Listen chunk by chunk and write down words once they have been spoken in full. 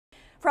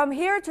From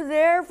here to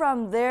there,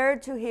 from there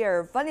to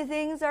here, funny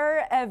things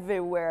are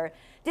everywhere.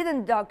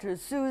 Didn't Dr.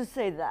 Seuss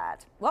say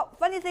that? Well,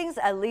 funny things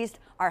at least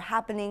are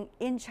happening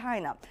in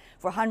China.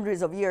 For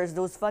hundreds of years,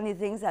 those funny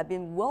things have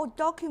been well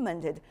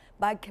documented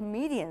by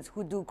comedians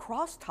who do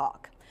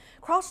crosstalk.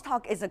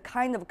 Crosstalk is a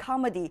kind of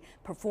comedy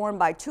performed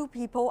by two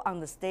people on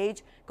the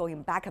stage,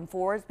 going back and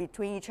forth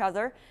between each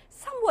other,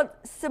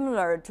 somewhat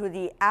similar to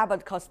the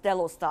Abbott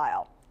Costello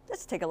style.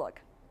 Let's take a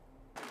look.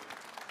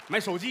 买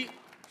手机，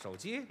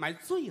买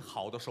最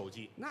好的手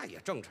机，那也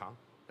正常。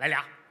来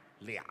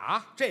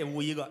俩，这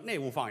屋一个，那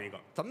屋放一个。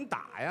怎么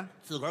打呀？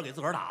自个儿给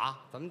自个儿打。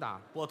怎么打？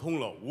拨通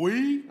了，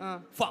喂，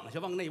放下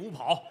往那屋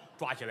跑，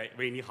抓起来，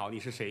喂，你好，你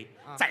是谁？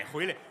再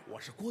回来，我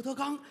是郭德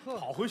纲。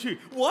跑回去，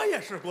我也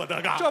是郭德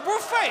纲。这不是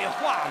废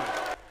话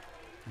吗？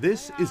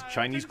 This is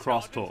Chinese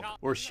Crosstalk,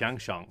 or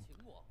Xiangsheng.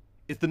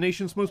 It's the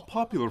nation's most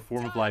popular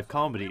form of live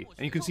comedy,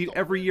 and you can see it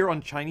every year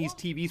on Chinese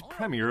TV's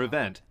premier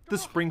event, the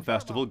Spring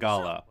Festival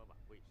Gala.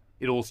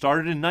 It all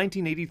started in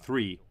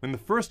 1983, when the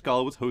first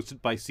gala was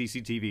hosted by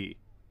CCTV.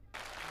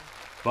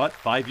 But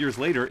 5 years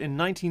later, in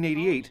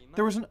 1988,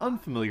 there was an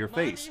unfamiliar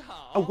face,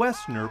 a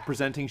Westerner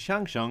presenting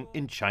Xiangsheng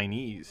in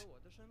Chinese.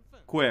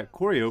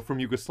 Gaudfroy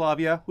from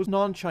Yugoslavia was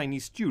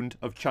non-Chinese student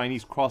of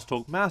Chinese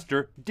crosstalk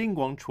master Ding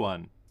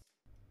Guangchuan.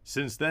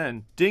 Since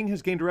then, Ding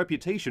has gained a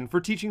reputation for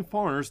teaching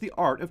foreigners the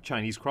art of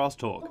Chinese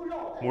crosstalk.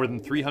 More than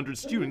 300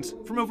 students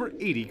from over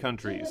 80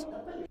 countries.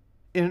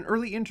 In an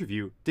early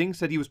interview, Ding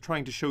said he was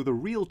trying to show the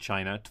real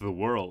China to the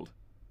world.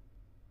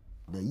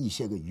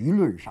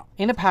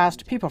 In the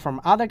past, people from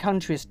other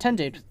countries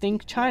tended to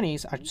think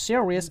Chinese are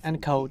serious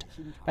and cold.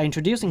 By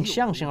introducing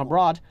Xiangsheng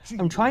abroad,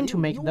 I'm trying to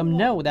make them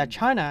know that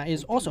China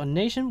is also a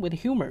nation with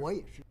humor.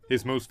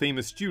 His most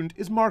famous student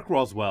is Mark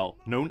Roswell,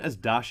 known as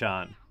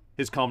Dashan.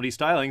 His comedy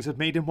stylings have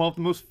made him one of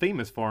the most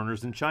famous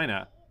foreigners in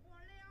China.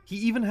 He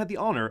even had the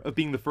honor of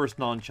being the first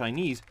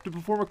non-Chinese to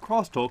perform a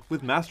crosstalk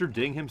with Master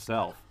Ding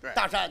himself.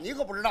 大山，你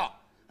可不知道，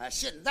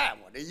现在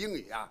我这英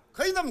语啊，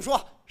可以这么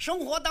说，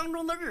生活当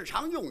中的日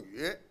常用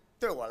语，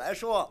对我来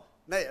说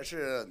那也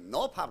是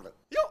no problem。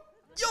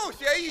又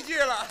学一句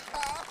了。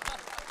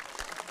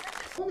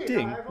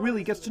Ding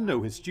really gets to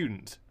know his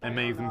students, and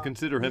many of them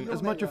consider him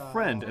as much a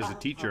friend as a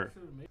teacher.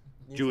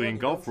 Julien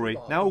Gaudfroy,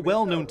 now a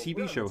well-known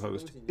TV show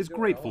host, is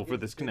grateful for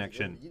this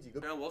connection.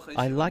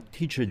 I like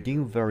teacher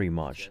Ding very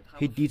much.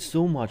 He did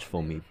so much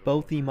for me,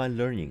 both in my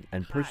learning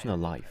and personal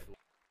life.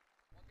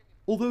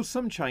 Although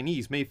some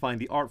Chinese may find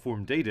the art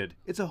form dated,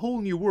 it's a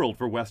whole new world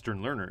for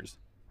Western learners.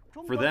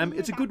 For them,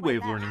 it's a good way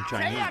of learning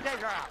Chinese.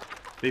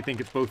 They think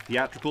it's both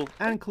theatrical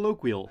and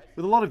colloquial,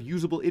 with a lot of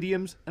usable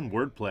idioms and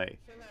wordplay.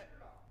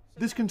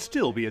 This can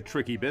still be a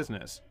tricky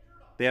business.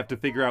 They have to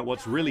figure out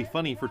what's really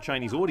funny for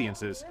Chinese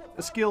audiences,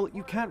 a skill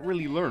you can't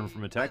really learn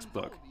from a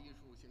textbook.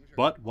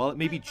 But while it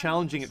may be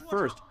challenging at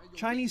first,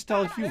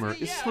 Chinese-style humor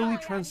is slowly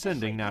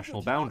transcending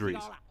national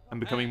boundaries and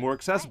becoming more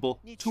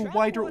accessible to a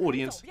wider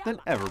audience than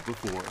ever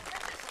before.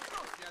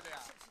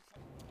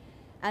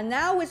 And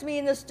now with me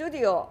in the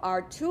studio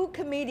are two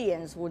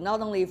comedians who are not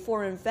only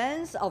foreign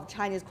fans of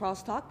Chinese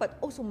crosstalk, but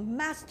also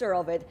master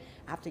of it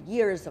after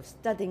years of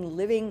studying,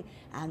 living,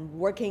 and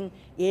working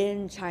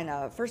in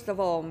China. First of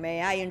all,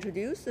 may I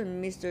introduce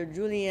Mr.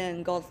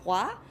 Julien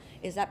Gaudfroy?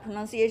 Is that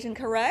pronunciation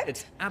correct?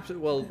 It's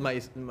absolutely, well,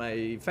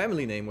 my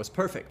family name was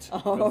perfect.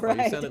 All right.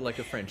 You sounded like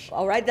a French.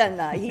 All right then,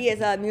 he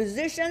is a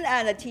musician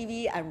and a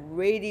TV and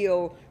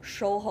radio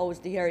show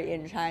host here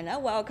in China.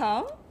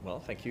 Welcome. Well,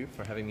 thank you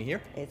for having me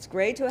here. It's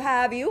great to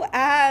have you.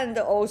 And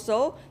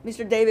also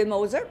Mr. David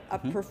Moser, a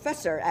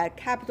professor at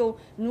Capital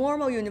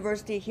Normal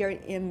University here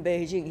in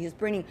Beijing. He's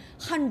bringing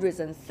hundreds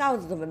and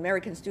thousands of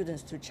American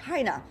students to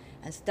China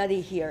and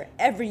study here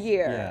every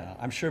year. Yeah,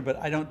 I'm sure, but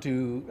I don't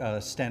do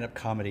stand-up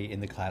comedy in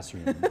the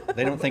classroom.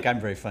 They don't think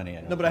I'm very funny.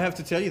 No, but I have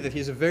to tell you that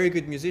he's a very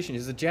good musician.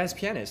 He's a jazz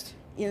pianist.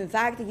 In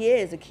fact, he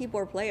is a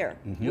keyboard player.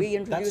 We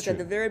introduced at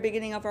the very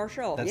beginning of our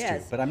show. That's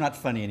true, but I'm not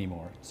funny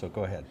anymore, so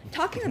go ahead.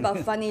 Talking about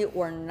funny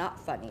or not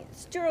funny,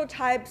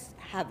 stereotypes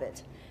have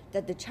it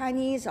that the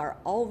Chinese are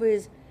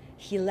always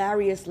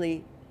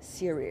hilariously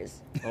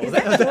serious. Oh,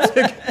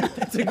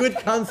 that's a good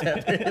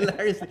concept.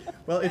 Hilariously.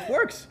 Well, it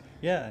works.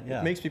 Yeah.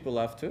 It makes people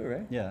laugh too,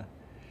 right? Yeah.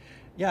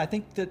 I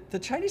think that the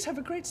Chinese have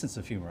a great sense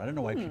of humor. I don't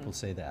know why people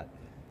say that.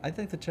 I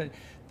think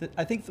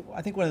I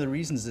think one of the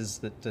reasons is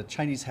that the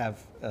Chinese have.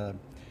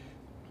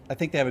 I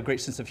think they have a great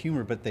sense of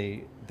humor, but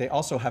they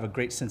also have a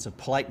great sense of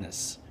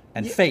politeness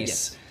and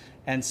face. Yes.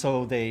 And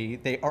so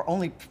they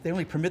only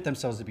permit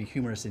themselves to be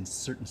humorous in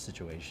certain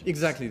situations.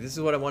 Exactly. This is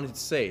what I wanted to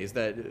say, is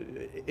that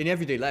in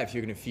everyday life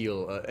you're going to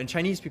feel, and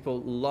Chinese people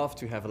love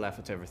to have a laugh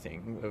at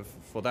everything.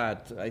 For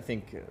that, I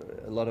think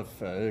a lot of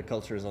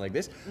cultures are like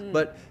this.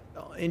 But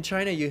in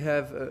China you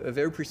have a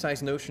very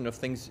precise notion of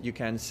things you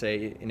can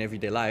say in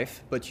everyday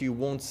life, but you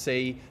won't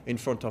say in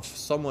front of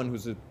someone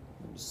who's a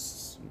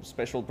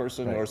special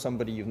person or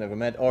somebody you've never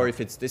met, or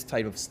if it's this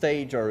type of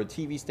stage or a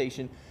TV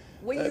station.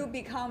 When you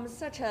become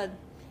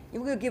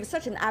you will give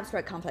such an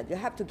abstract concept, you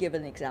have to give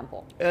an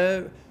example.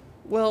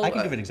 Well, I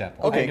can give an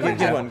example. Okay, I can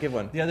give one, give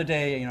one. The other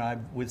day, you know,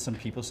 I'm with some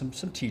people, some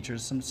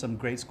teachers, some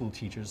grade school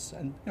teachers,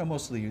 and you know,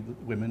 mostly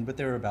women, but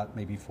they were about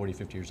maybe 40,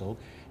 50 years old,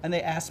 and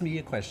they asked me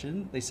a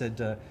question. They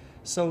said,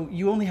 "So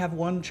you only have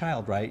one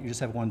child, right? You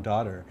just have one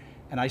daughter?"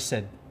 And I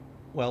said,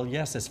 "Well,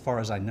 yes, as far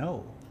as I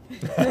know."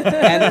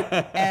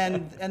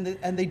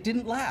 and they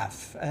didn't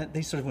laugh.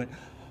 They sort of went,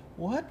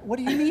 What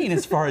do you mean,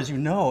 as far as you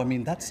know? I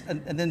mean, that's,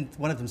 and then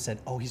one of them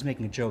said, oh, he's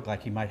making a joke,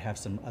 like he might have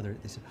some other,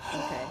 they said,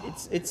 Okay.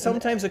 It's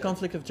sometimes a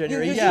conflict of You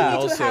generation.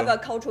 need to have a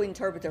cultural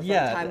interpreter from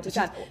time to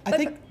time. I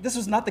think this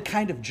was not the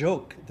kind of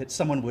joke that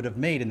someone would have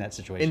made in that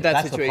situation. In that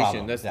that's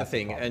situation, that's the the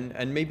thing.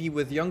 And maybe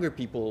with younger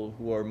people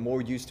who are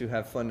more used to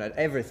have fun at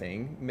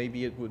everything,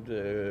 maybe it would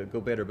go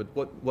better.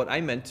 But what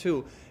I meant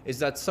too is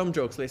that some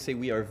jokes, let's say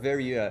we are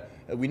very,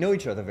 we know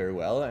each other very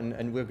well,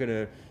 and we're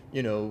gonna,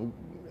 you know,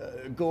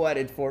 go at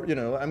it for, you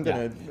know, I'm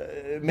gonna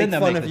make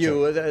fun of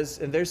you,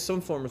 and there's some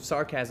form of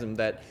sarcasm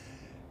that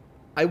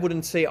I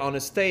wouldn't say on a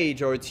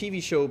stage or a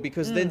TV show,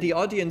 because then the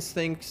audience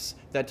thinks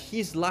that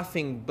he's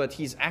laughing, but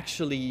he's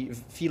actually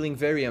feeling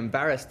very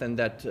embarrassed, and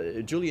that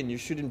Julien, you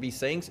shouldn't be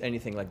saying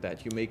anything like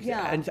that. You make,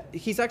 and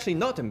he's actually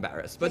not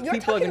embarrassed. But you're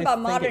people talking are about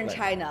modern like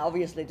China,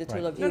 obviously, the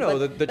two of you. No,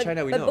 the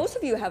China we know. But both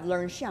of you have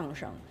learned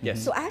Xiangsheng.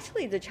 Yes. So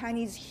actually, the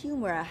Chinese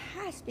humor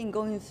has been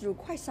going through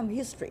quite some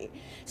history.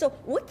 So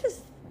what does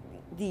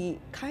the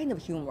kind of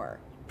humor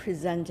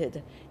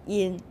presented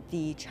in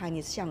the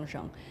Chinese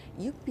Xiangsheng?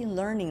 You've been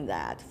learning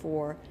that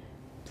for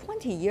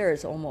 20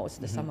 years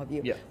almost, some of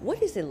you. Yeah.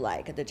 What is it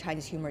like, the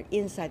Chinese humor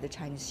inside the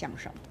Chinese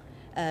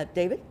Xiangsheng?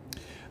 David?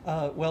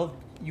 Well,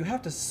 you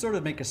have to sort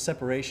of make a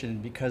separation,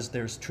 because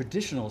there's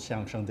traditional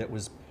Xiangsheng that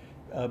was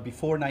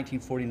before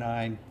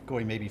 1949,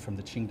 going maybe from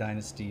the Qing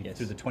Dynasty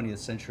through the 20th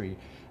century.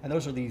 And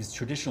those are these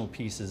traditional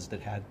pieces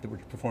that were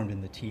performed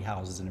in the tea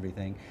houses and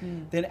everything.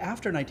 Then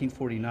after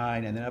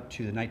 1949 and then up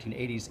to the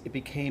 1980s, it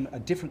became a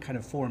different kind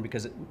of form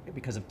because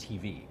of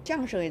TV.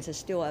 Xiangsheng is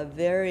still a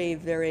very,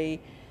 very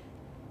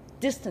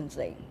distant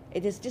thing.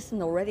 It is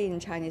distant already in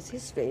Chinese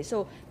history.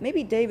 So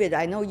maybe, David,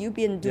 I know you've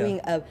been doing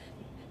a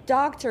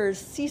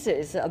doctor's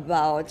thesis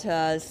about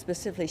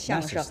specifically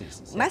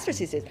Xiangsheng. Master's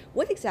thesis.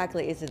 What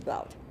exactly is it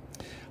about?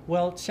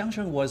 Well,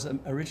 Xiangsheng was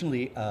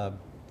originally,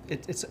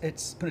 it's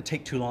going to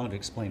take too long to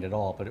explain it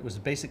all, but it was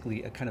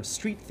basically a kind of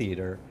street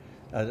theater,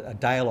 a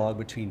dialogue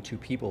between two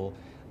people,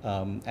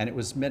 and it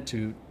was meant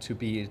to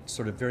be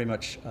sort of very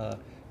much a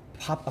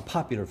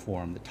popular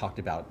form that talked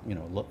about, you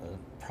know,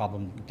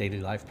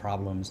 daily life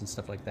problems and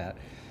stuff like that.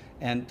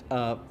 And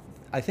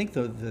I think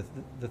the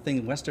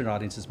thing Western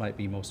audiences might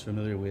be most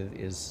familiar with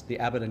is the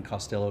Abbott and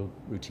Costello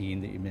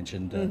routine that you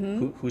mentioned,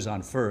 who's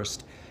on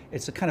first.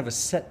 It's a kind of a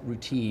set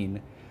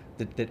routine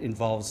that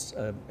involves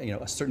you know,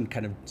 a certain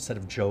kind of set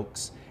of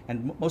jokes,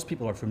 and most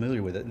people are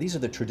familiar with it. These are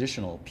the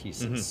traditional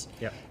pieces,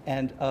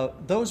 and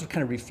those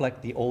kind of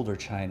reflect the older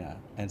China.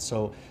 And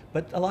so,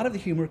 but a lot of the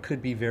humor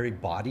could be very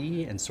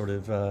bawdy and sort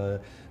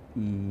of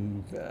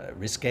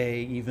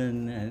risque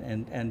even,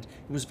 and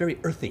it was very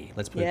earthy,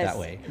 let's put it that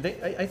way.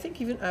 I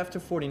think even after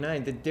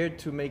 49, they dared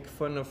to make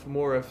fun of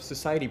more of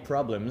society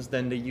problems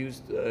than they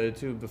used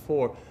to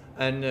before.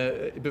 And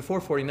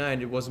before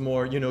 49, it was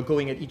more, you know,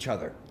 going at each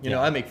other. You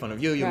know, I make fun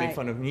of you, you make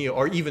fun of me.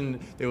 Or even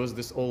there was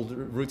this old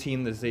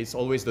routine that says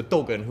always the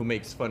Dogen who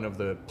makes fun of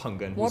the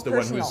Pungan, who's the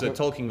one who's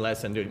talking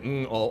less and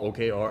doing, oh,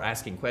 okay, or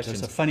asking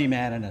questions. There's a funny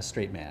man and a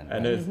straight man.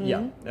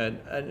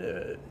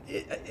 And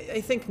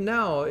I think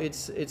now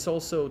it's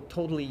also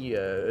totally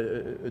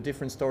a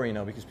different story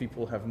now, because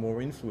people have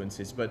more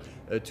influences. But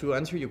to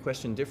answer your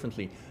question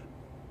differently,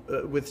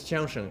 with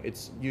Xiangsheng,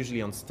 it's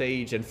usually on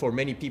stage and for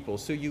many people.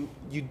 So you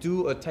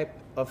do a type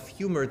of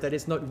humor that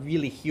is not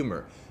really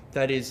humor,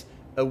 that is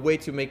a way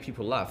to make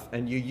people laugh,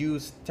 and you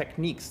use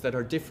techniques that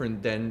are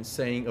different than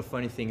saying a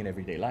funny thing in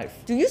everyday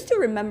life. Do you still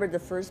remember the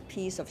first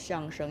piece of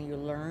Xiangsheng you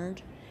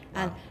learned?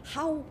 And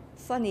how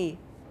funny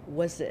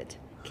was it?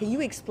 Can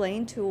you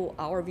explain to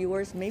our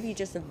viewers maybe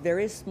just a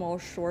very small,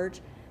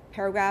 short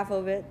paragraph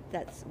of it?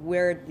 That's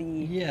where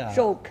the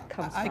joke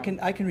comes from.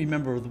 I can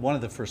remember one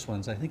of the first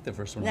ones. I think the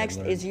first one. Next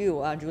is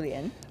you,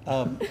 Julien.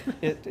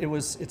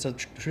 It's a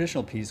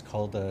traditional piece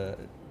called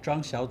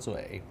Zhang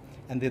Xiaozui,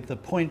 and the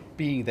point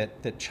being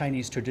that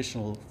Chinese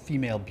traditional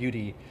female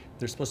beauty,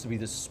 there's supposed to be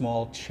this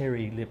small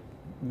cherry lip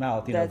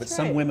mouth, you know. But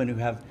some women who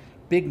have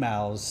big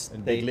mouths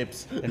and big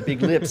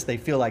lips they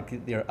feel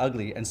like they're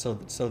ugly, and so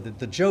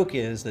the joke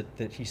is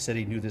that he said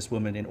he knew this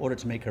woman, in order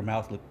to make her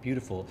mouth look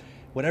beautiful,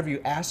 whatever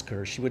you ask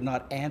her, she would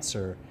not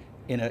answer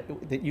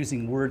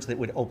using words that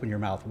would open your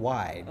mouth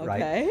wide,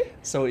 right?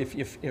 So if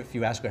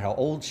you ask her how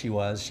old she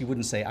was, she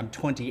wouldn't say, I'm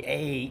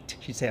 28,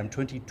 she'd say, I'm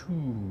 22,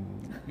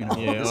 you know,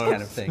 this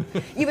kind of thing.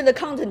 Even the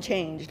content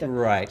changed.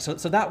 Right, so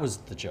that was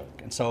the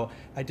joke. And so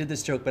I did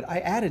this joke, but I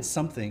added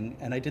something,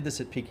 and I did this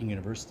at Peking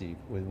University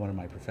with one of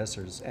my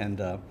professors, and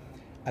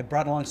I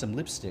brought along some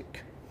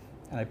lipstick,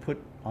 and I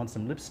put on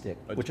some lipstick,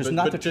 which is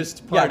not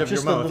just part of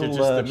your mouth, little,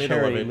 just the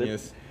middle of it,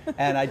 yes.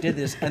 And I did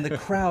this, and the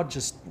crowd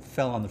just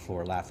fell on the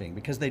floor laughing,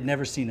 because they'd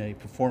never seen a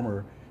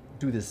performer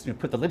do this,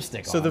 put the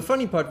lipstick on. So the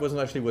funny part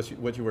wasn't actually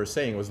what you were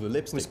saying, was the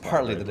lipstick. was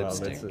partly part, the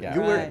right? lipstick. Well,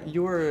 Yeah.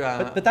 You were.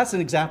 But that's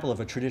an example of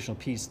a traditional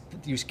piece.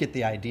 You get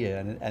the idea,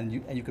 and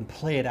you can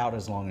play it out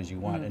as long as you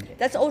want. And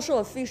That's also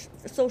a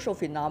social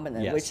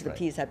phenomenon Yes, which the right.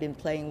 piece have been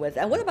playing with.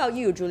 And what about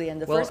you, Julien?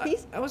 The first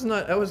piece? I was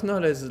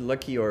not as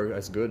lucky or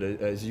as good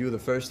as you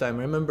the first time.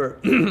 I remember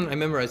I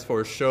memorized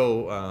for a show.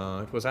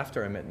 It was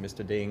after I met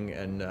Mr. Ding,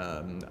 and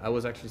I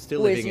was actually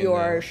still With living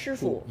your in. 师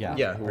傅.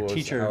 Yeah, who our was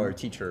teacher, our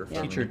teacher.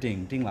 from- teacher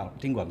Ding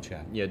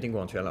Guangquan. Yeah, Ding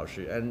Guangquan 老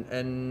师.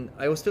 And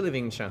I was still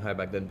living in Shanghai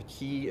back then, but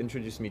he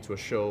introduced me to a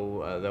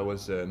show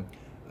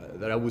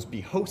that I was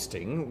be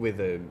hosting with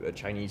a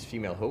Chinese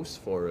female host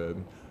for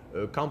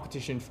a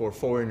competition for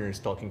foreigners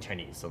talking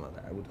Chinese. So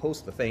I would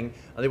host the thing,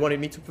 and they wanted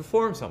me to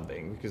perform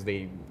something because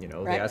they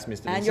asked me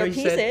to. And so your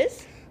he piece said,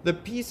 is? The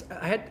piece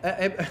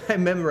I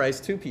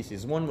memorized two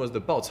pieces. One was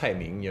the Bao Cai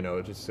Ming,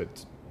 just a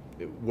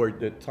word,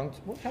 the tongue.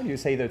 How do you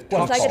say that? It's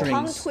like a strings,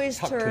 tongue tuck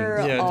twister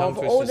strings. Yeah, of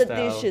tongue all the twister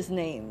style. dishes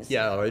names.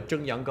 Yeah, or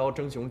蒸羊羔、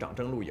蒸熊掌、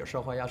蒸鹿眼、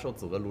烧花鸭、烧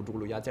子鹅、卤猪、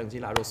卤鸭、酱鸡、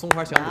腊肉、松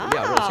花香卤、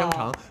鸭肉、香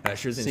肠、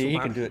什锦、 See, 松 you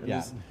花。 can do it,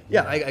 yeah.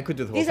 Yeah, I could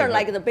do the whole These thing. are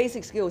like the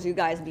basic skills you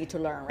guys need to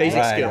learn, right? basic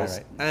Right, skills.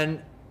 right. And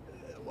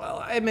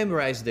well, I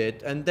memorized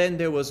it, and then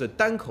there was a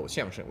单口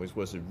相声, which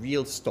was a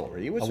real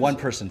story. It was A just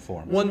one-person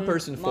form. One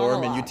person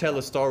form, and you Monologue. tell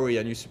a story,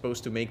 and you're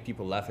supposed to make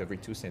people laugh every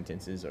 2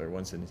 sentences or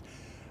 1 sentence.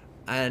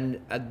 And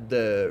at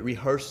the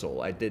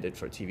rehearsal, I did it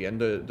for TV, and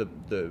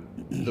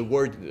the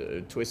word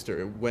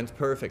twister went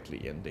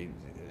perfectly, and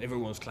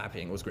everyone was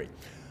clapping. It was great.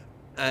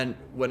 And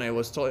when I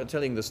was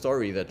telling the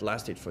story that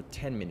lasted for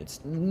 10 minutes,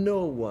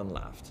 no one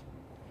laughed.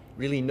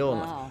 Really, no one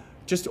Wow. laughed.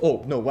 Just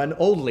one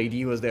old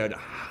lady was there,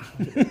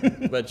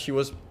 but she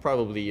was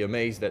probably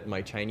amazed at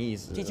my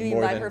Chinese. Did you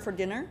more invite than- her for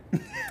dinner?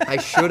 I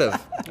should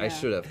have. I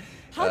should have.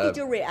 How did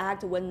you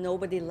react when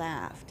nobody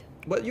laughed?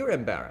 Well, you're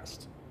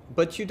embarrassed,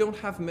 but you don't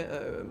have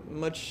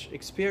much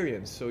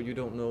experience, so you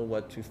don't know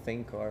what to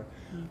think. Or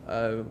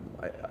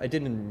I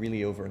didn't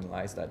really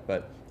overanalyze that,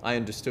 but I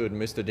understood.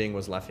 Mr. Ding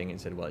was laughing and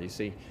said, "Well, you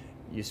see,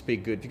 you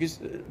speak good," because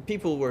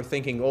people were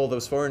thinking all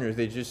those foreigners,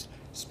 they just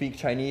speak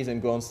Chinese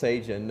and go on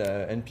stage,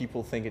 and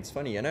people think it's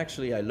funny. And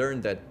actually, I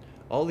learned that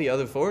all the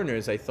other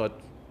foreigners, I thought,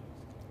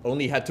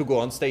 only had to go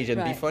on stage and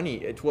be Right. funny.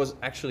 It was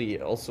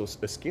actually also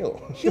a skill.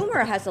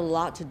 Humor has a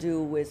lot to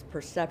do with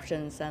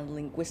perceptions and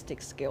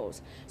linguistic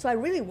skills. So I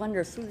really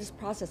wonder, through this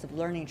process of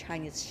learning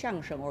Chinese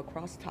Xiangsheng or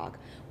crosstalk,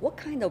 what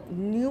kind of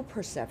new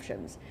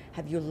perceptions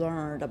have you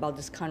learned about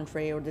this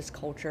country or this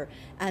culture,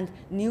 and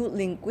new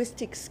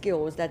linguistic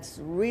skills that's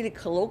really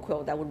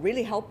colloquial that would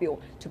really help you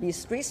to be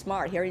street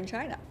smart here in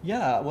China?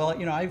 Yeah, well,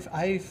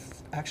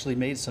 I've actually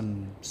made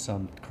some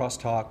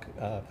crosstalk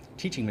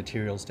teaching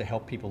materials to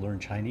help people learn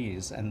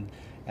Chinese,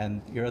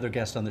 and your other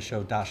guest on the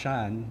show, Da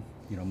Shan,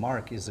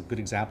 Mark is a good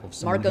example of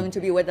someone Mark going to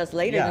be with us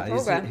later in the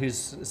program.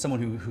 who's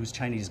someone whose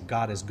Chinese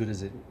got as good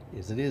as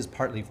it is,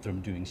 partly from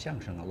doing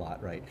Xiangsheng a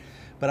lot, right?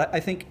 But I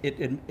think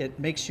it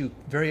makes you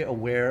very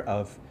aware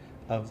of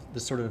the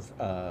sort of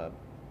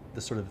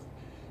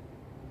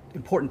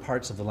important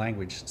parts of the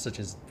language, such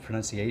as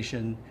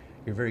pronunciation.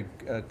 You're very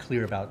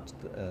clear about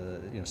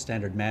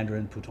standard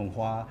Mandarin,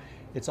 Putonghua.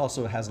 It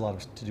also has a lot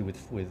to do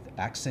with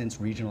accents,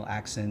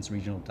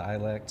 regional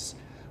dialects.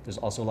 There's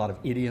also a lot of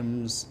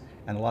idioms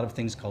and a lot of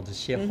things called the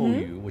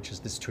Xiehoyu, which is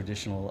this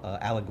traditional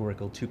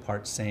allegorical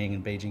 2-part saying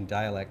in Beijing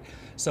dialect.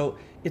 So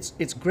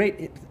it's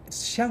great.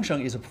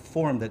 Xiangsheng is a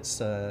form that's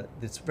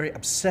very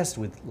obsessed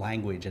with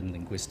language and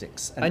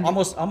linguistics, and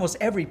almost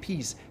every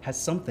piece has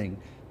something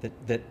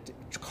that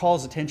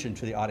calls attention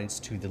to the audience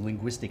to the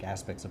linguistic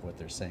aspects of what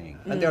they're saying.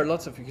 And there are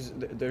lots of, because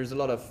there's a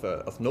lot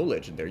of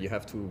knowledge in there. You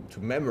have to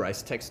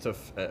memorize text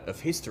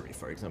of history,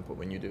 for example,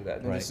 when you do that.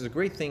 And Right. this is a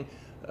great thing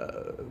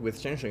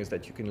with Xiangsheng, is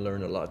that you can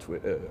learn a lot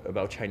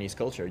about Chinese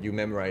culture. You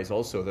memorize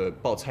also the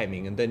Bao Cai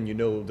Ming, and then you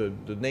know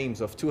the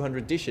names of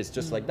 200 dishes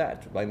just like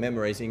that by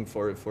memorizing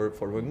for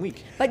 1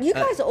 week. But you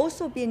guys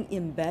also been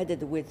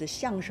embedded with the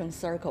Xiangsheng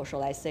circle,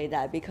 shall I say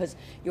that? Because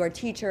your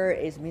teacher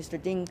is Mr.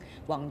 Ding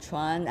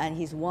Guangquan, and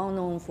he's well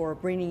known for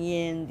bringing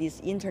in these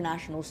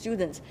international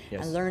students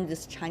Yes. and learn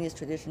this Chinese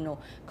traditional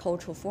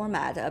cultural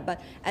format.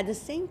 But at the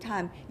same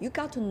time, you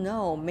got to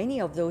know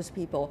many of those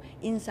people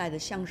inside the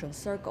Xiangsheng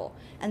circle.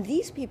 And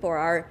these people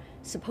are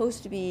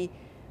supposed to be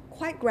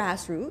quite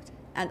grassroots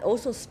and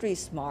also street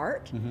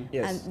smart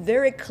Yes. and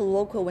very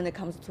colloquial when it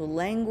comes to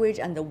language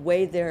and the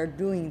way they're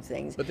doing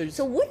things. But there's-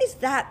 So what is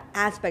that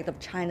aspect of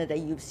China that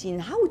you've seen?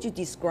 How would you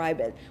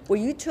describe it? Were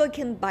you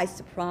taken by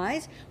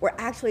surprise, or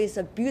actually it's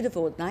a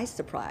beautiful, nice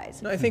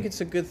surprise? No, I think it's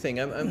a good thing.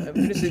 I'm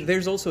gonna say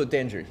there's also a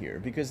danger here,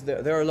 because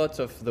there are lots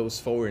of those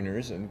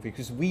foreigners, and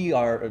because we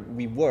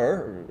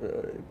were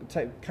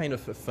kind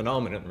of a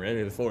phenomenon,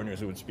 right? The foreigners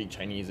who would speak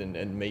Chinese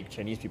and make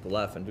Chinese people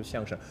laugh and do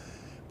Xiangsheng.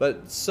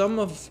 But some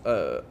of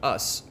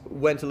us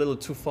went a little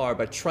too far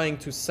by trying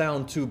to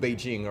sound too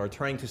Beijing or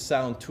trying to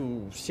sound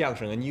too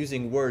Xiangsheng and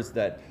using words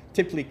that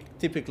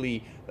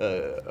typically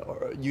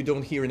you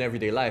don't hear in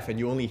everyday life and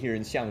you only hear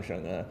in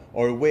Xiangsheng,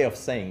 or a way of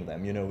saying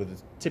them, you know, with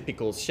a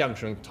typical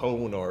Xiangsheng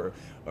tone or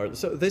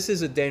so this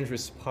is a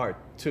dangerous part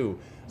too.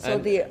 So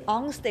the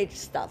on-stage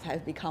stuff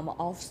has become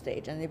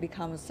off-stage, and it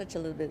becomes such a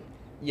little bit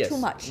too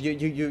much.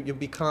 You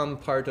become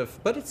part of,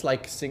 but it's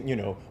like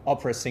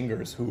opera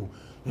singers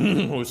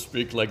who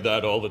speak like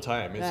that all the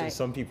time. It's just,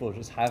 some people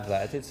just have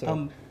that. It's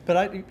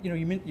but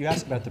you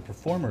asked about the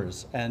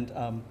performers, and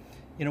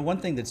one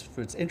thing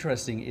that's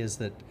interesting is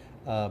that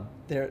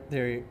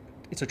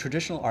it's a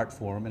traditional art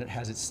form and it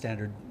has its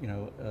standard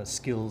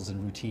skills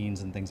and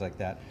routines and things like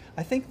that.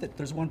 I think that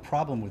there's one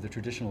problem with the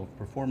traditional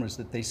performers,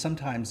 that they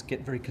sometimes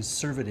get very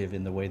conservative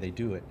in the way they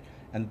do it,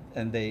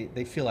 and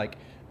they feel like,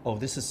 oh,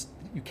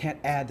 you can't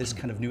add this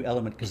kind of new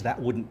element because that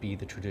wouldn't be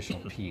the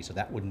traditional piece, or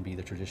that wouldn't be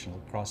the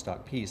traditional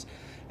crosstalk piece.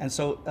 And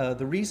so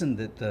the reason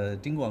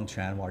that Ding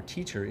Guangquan, our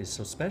teacher, is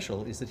so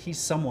special is that he's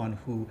someone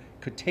who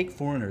could take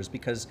foreigners,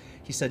 because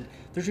he said,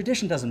 the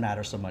tradition doesn't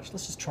matter so much,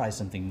 let's just try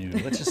something new,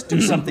 let's just do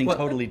something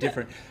totally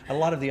different. A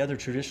lot of the other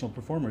traditional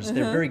performers,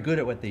 they're very good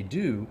at what they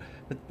do,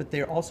 but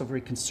they're also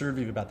very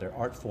conservative about their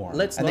art form.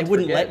 And they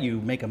wouldn't let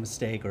you make a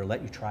mistake or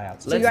let you try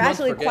out something. So you're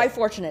actually quite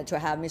fortunate to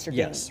have Mr. Ding.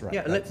 Yes, right.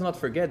 Yeah, let's not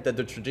forget that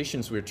the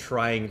traditions we're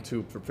trying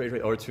to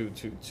perpetuate or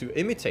to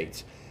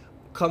imitate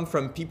come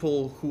from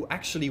people who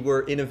actually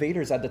were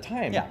innovators at the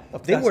time. Yeah,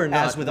 they were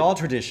not. As with all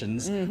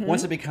traditions,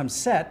 once it becomes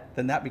set,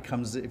 then that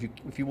becomes,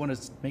 if you want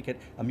to make it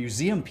a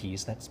museum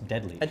piece, that's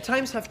deadly. And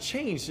times have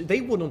changed.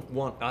 They wouldn't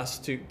want us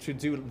to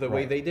do the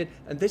way they did.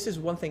 And this is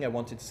one thing I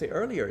wanted to say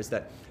earlier, is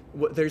that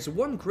there's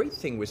one great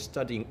thing with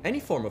studying any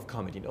form of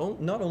comedy,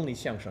 not only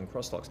Xiangsheng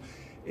crosstalks,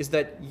 is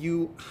that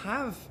you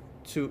have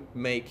to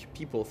make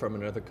people from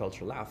another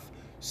culture laugh.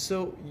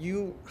 So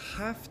you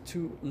have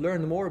to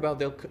learn more about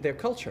their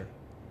culture.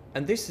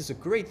 And this is a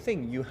great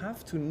thing. You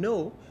have to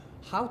know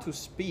how to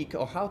speak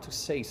or how to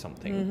say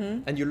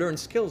something. And you learn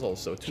skills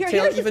also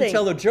to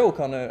tell a joke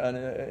on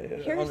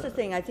a... Here's the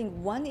thing. I think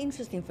one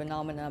interesting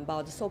phenomenon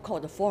about the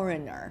so-called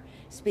foreigner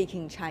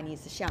speaking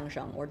Chinese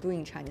Xiangsheng or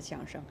doing Chinese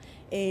Xiangsheng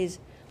is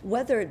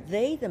whether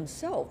they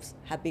themselves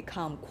have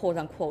become, quote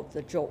unquote,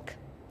 the joke,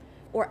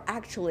 or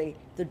actually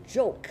the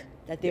joke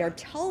that they are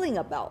telling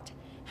about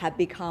have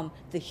become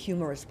the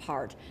humorous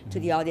part to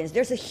the audience.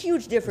 There's a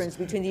huge difference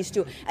between these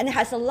two, and it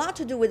has a lot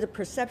to do with the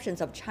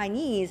perceptions of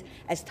Chinese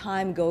as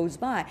time goes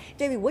by.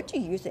 David, what do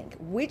you think?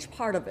 Which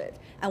part of it,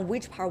 and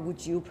which part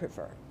would you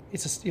prefer?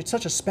 It's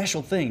such a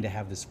special thing to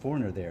have this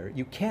foreigner there.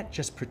 You can't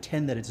just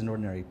pretend that it's an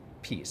ordinary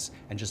piece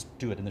and just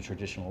do it in the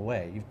traditional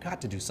way. You've got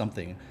to do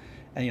something.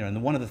 And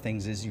and one of the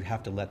things is you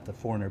have to let the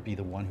foreigner be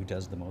the one who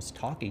does the most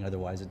talking,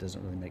 otherwise it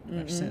doesn't really make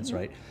much sense,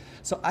 right?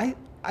 So I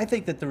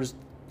think that there was,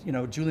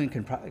 Julien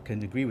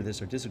can agree with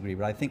this or disagree,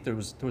 but I think there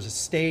was a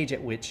stage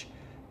at which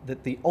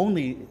that the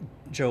only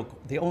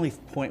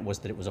point was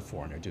that it was a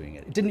foreigner doing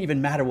it. It didn't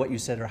even matter what you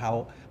said or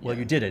how well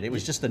you did it. It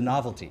was just the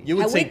novelty.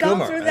 Have we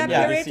gone through that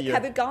period?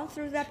 Have we gone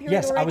through that period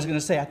Yes, already? I was going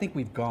to say, I think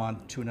we've gone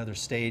to another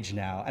stage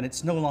now, and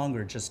it's no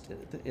longer just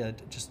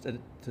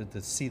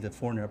to see the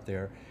foreigner up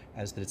there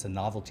as that it's a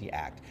novelty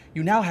act.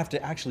 You now have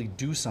to actually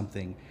do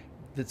something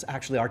that's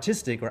actually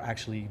artistic or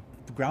actually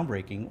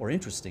groundbreaking or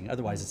interesting.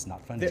 Otherwise, it's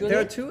not funny. There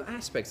are two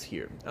aspects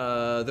here.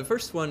 The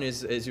first one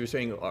is, as you were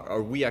saying,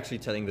 are we actually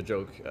telling the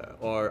joke,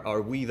 or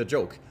are we the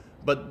joke?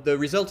 But the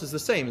result is the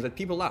same: is that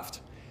people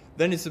laughed.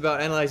 Then it's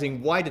about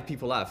analyzing why did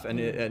people laugh,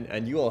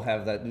 and you all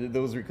have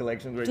those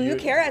recollections. Where Do you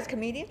care as a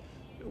comedian?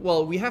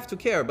 Well, we have to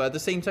care, but at the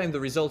same time, the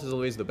result is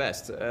always the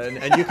best,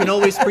 and you can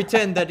always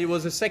pretend that it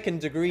was a second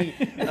degree.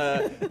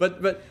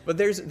 But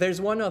there's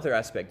one other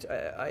aspect.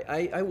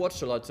 I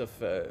watched a lot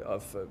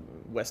of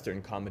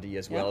Western comedy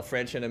as well,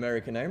 French and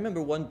American. I remember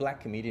one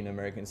black comedian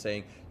American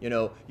saying,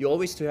 you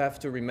always have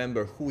to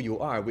remember who you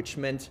are, which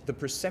meant the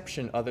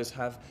perception others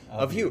have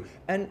of you.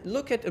 And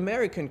look at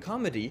American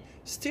comedy.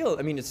 Still,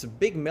 I mean, it's a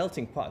big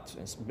melting pot.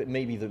 It's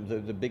maybe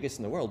the biggest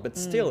in the world, but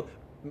still.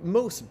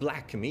 Most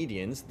black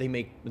comedians, they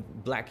make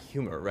black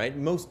humor, right?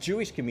 Most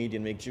Jewish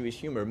comedians make Jewish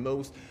humor.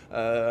 Most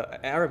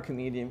Arab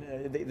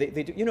comedian,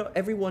 they do.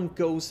 Everyone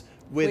goes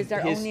with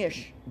their own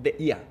niche.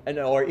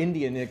 Or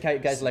Indian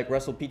guys like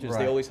Russell Peters.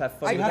 They always have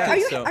fun with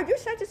that. Are you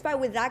satisfied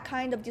with that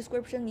kind of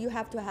description? You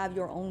have to have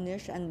your own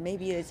niche, and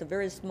maybe it's a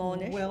very small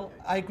niche. Well,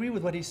 I agree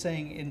with what he's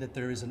saying in that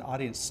there is an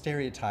audience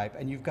stereotype,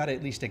 and you've got to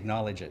at least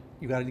acknowledge it.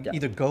 You've got to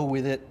either go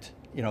with it,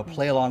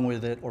 play along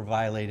with it or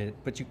violate it,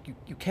 but you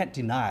can't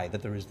deny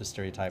that there is the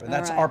stereotype, and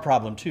that's our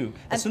problem too.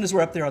 As soon as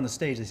we're up there on the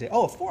stage, they say,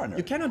 "Oh, a foreigner."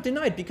 You cannot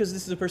deny it because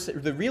this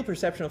is the real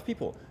perception of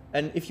people,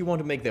 and if you want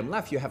to make them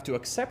laugh, you have to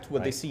accept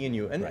what they see in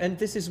you, and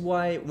this is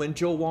why when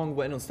Joe Wong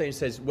went on stage and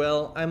says,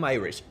 "Well, I'm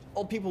Irish,"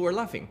 all people were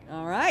laughing.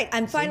 All right,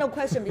 and final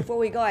question before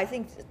we go. I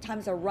think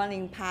times are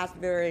running past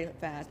very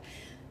fast.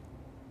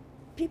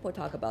 People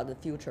talk about the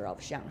future of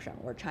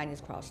Xiangsheng or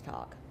Chinese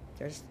crosstalk.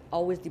 There's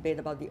always debate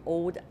about the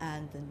old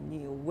and the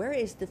new. Where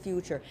is the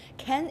future?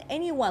 Can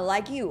anyone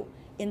like you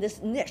in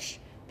this niche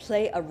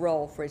play a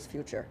role for its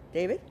future?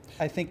 David?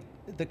 I think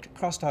the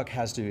crosstalk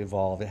has to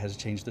evolve. It has to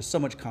change. There's so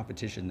much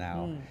competition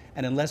now,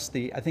 and unless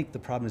I think the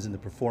problem is in the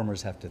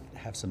performers have to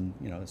have some,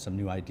 some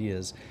new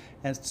ideas,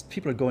 and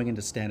people are going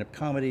into stand-up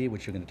comedy,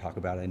 which you're going to talk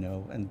about, I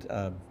know, and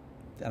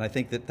I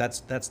think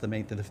that's the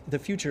main thing. The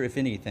future, if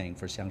anything,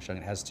 for Xiangsheng,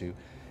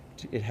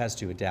 it has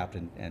to adapt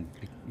and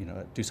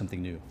do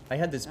something new. I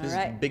had this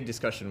big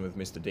discussion with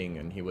Mr. Ding,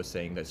 and he was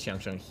saying that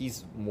Xiangsheng,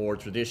 he's more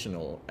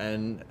traditional,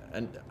 and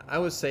I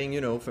was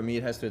saying, for me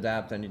it has to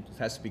adapt and it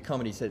has to be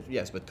comedy. He said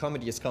yes, but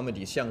comedy is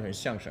comedy, Xiangsheng is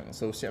Xiangsheng.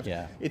 So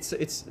yeah,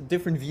 it's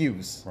different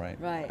views. Right.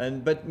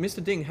 But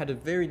Mr. Ding had a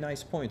very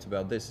nice point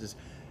about this. Is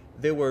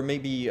there were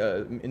maybe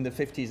in the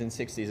 50s and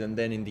 60s, and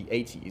then in the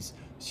 80s,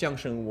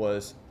 Xiangsheng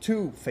was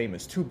too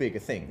famous, too big a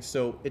thing.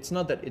 So it's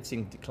not that it's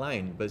in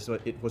decline, but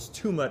it was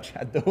too much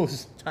at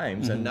those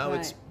times, and now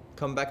it's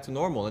come back to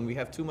normal, and we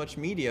have too much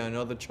media and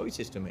other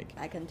choices to make.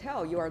 I can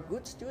tell you are a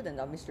good student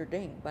of Mr.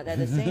 Ding, but at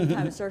the same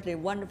time, certainly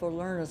wonderful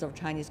learners of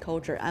Chinese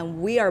culture,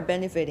 and we are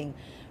benefiting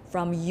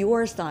from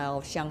your style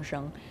of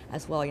Xiangsheng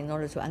as well in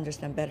order to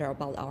understand better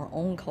about our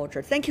own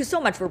culture. Thank you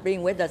so much for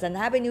being with us, and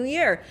Happy New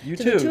Year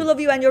to the two of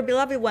you and your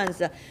beloved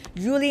ones,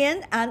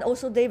 Julien and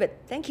also David.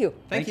 Thank you.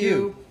 Thank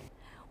you.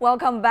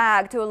 Welcome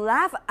back to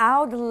Laugh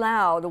Out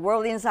Loud,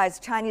 World Insight's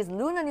Chinese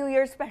Lunar New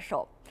Year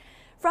special.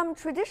 From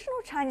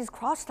traditional Chinese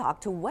crosstalk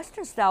to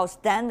Western-style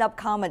stand-up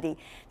comedy,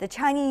 the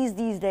Chinese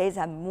these days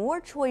have more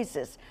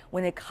choices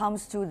when it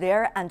comes to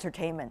their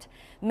entertainment.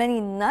 Many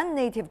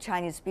non-native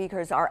Chinese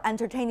speakers are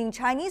entertaining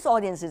Chinese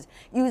audiences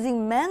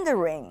using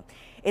Mandarin.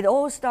 It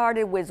all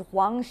started with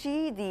Huang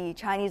Xi, the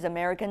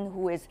Chinese-American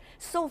who is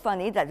so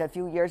funny that a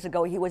few years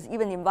ago he was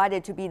even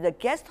invited to be the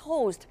guest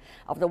host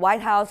of the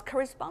White House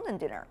Correspondent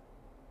Dinner.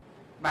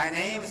 My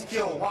name is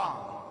Jiu Wang,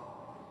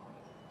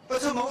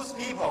 but to most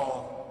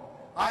people,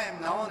 I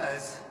am known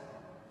as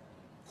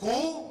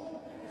Hu,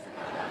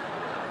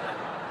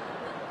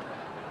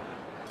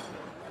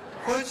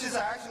 which is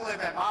actually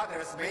my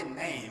mother's maiden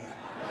name.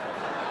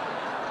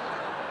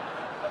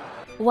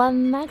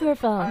 One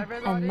microphone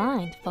and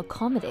mind for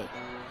comedy.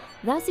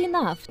 That's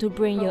enough to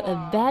bring you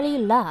a belly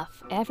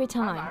laugh every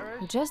time,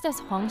 just as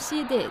Huang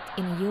Xi did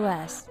in the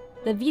US.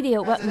 The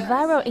video went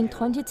viral in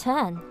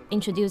 2010,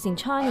 introducing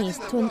Chinese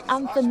to an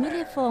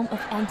unfamiliar form of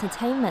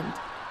entertainment,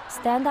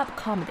 stand-up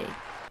comedy.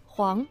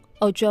 Huang,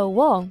 or Joe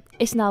Wong,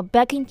 is now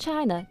back in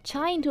China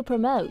trying to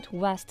promote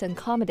Western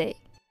comedy.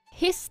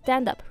 His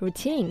stand-up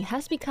routine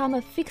has become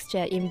a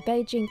fixture in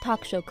Beijing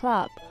Talk Show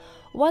Club,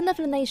 one of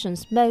the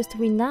nation's most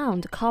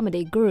renowned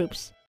comedy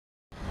groups.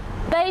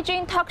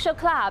 Beijing Talk Show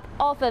Club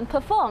often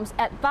performs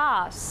at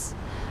bars.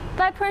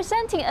 By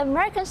presenting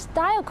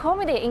American-style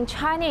comedy in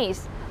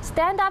Chinese,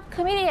 stand-up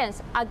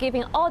comedians are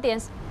giving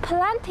audience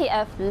plenty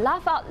of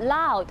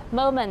laugh-out-loud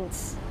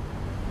moments.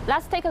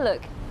 Let's take a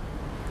look.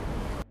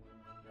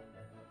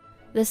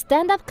 The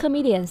stand-up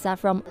comedians are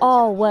from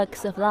all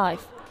walks of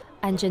life: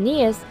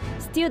 engineers,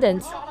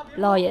 students,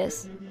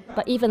 lawyers.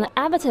 But even the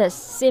amateurs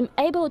seem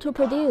able to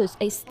produce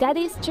a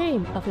steady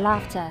stream of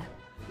laughter.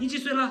 你几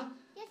岁了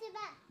？6岁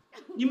半。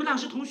你们俩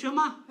是同学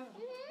吗？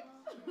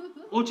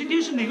哦，今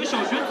天是哪个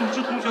小学组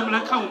织同学们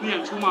来看我们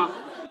演出吗？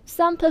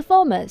 Some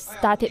performers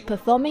started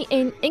performing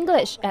in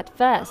English at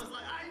first.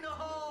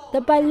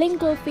 The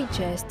bilingual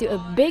feature is still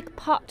a big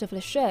part of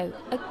the show,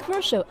 a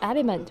crucial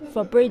element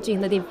for bridging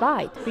the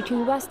divide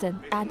between Western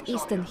and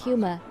Eastern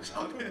humor.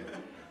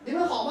 你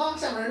们好吗？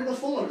下面人都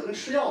疯了，跟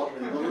吃药似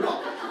的，你都知道。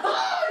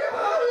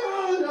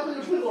然后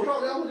就吹口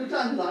哨，然后就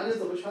站起来，这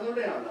怎么全都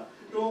这样的？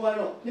中国观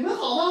众，你们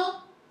好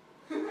吗？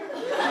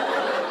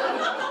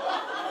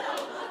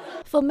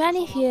 For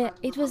many here,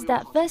 it was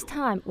their first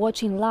time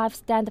watching live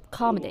stand-up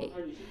comedy.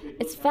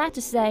 It's fair to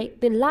say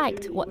they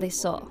liked what they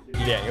saw.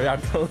 脸有点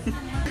疼，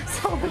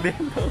笑得脸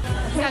疼。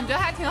感觉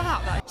还挺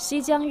好的。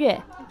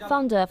Xiangsheng,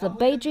 founder of the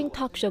Beijing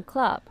Talk Show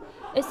Club,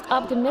 is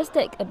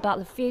optimistic about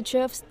the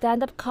future of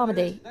stand-up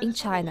comedy in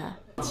China.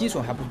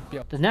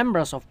 The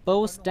numbers of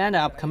both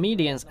stand-up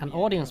comedians and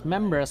audience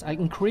members are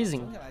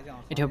increasing.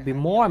 It will be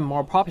more and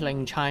more popular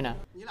in China.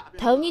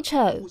 Tony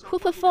Cho, who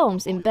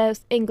performs in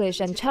both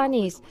English and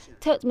Chinese,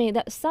 told me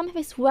that some of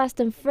his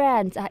Western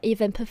friends are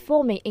even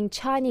performing in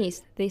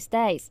Chinese these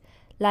days,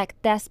 like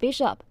Des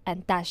Bishop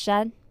and Da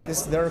Shan.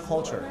 It's their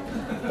culture,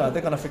 but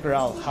they're gonna figure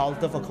out how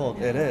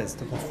difficult it is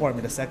to perform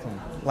in a second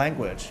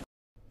language.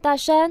 Da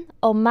Shan,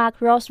 or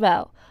Mark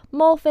Roswell,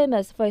 more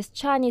famous for his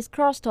Chinese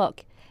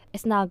crosstalk,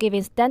 is now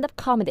giving stand-up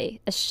comedy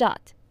a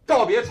shot.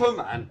 告别春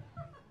晚，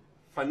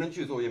反正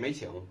剧组也没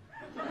请，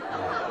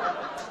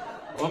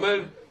我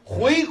们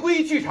回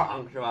归剧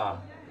场是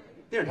吧？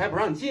电视台不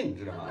让进，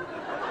知道吗？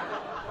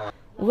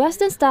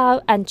 Western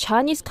style and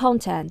Chinese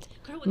content,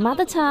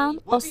 mother tongue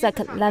or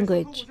second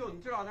language.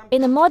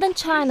 In a modern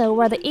China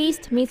where the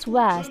East meets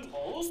West,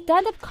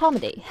 stand-up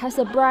comedy has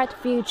a bright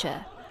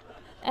future.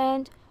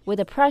 And with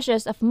the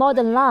pressures of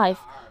modern life,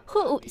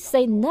 who would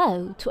say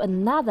no to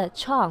another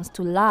chance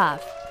to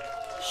laugh?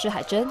 Shi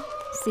Haizhen,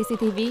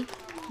 CCTV,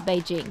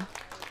 Beijing.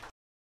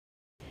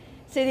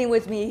 Sitting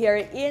with me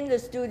here in the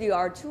studio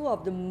are two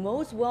of the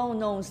most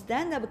well-known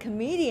stand-up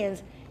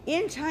comedians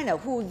in China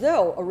who,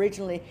 though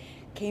originally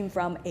came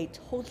from a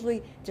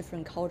totally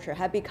different culture,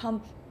 have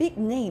become big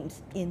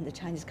names in the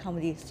Chinese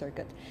comedy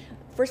circuit.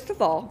 First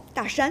of all,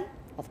 Da Shan,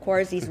 of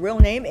course, his real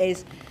name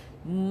is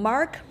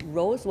Mark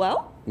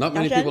Rosewell. Not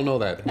many people know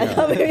that. Yeah.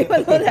 Not many people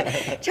know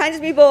that. Chinese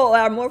people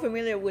are more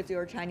familiar with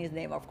your Chinese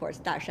name, of course,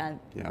 Da Shan,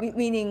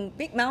 meaning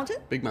big mountain.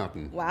 Big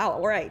mountain. Wow,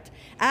 all right.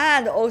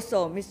 And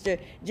also Mr.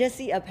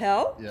 Jesse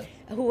Appel,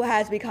 who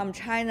has become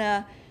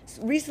China's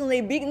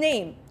recently big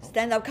name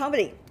stand-up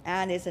comedy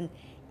and is an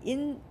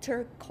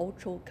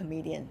intercultural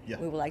comedian.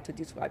 We would like to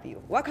describe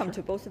you. Welcome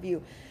to both of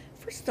you.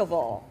 First of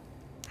all,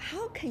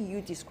 how can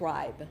you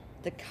describe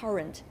the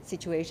current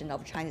situation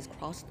of Chinese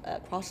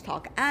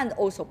crosstalk and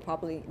also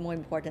probably more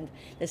important,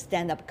 the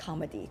stand-up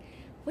comedy?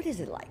 What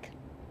is it like?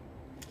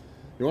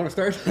 You want to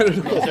start? I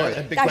don't know. Sorry,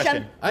 a big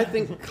question. I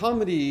think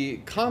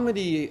comedy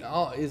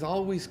is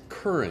always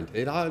current.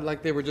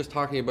 Like they were just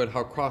talking about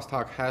how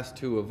crosstalk has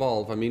to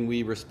evolve. I mean,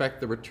 we respect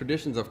the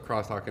traditions of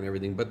crosstalk and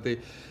everything, but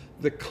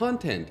the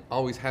content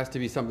always has to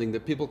be something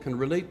that people can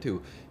relate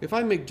to. If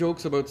I make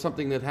jokes about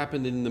something that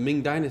happened in the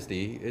Ming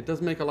Dynasty, it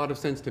doesn't make a lot of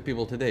sense to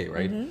people today,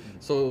 right?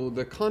 So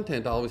the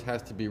content always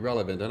has to be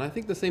relevant. And I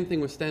think the same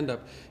thing with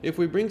stand-up. If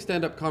we bring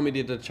stand-up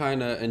comedy to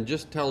China and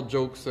just tell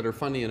jokes that are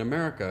funny in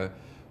America,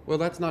 well,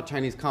 that's not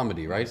Chinese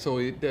comedy, right? So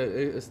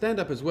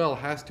stand-up as well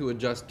has to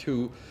adjust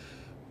to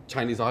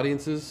Chinese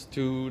audiences,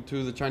 to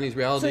the Chinese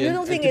reality. So you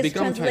don't think it's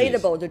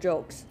translatable, the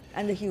jokes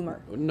and the humor?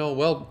 No,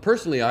 well,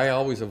 personally, I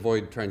always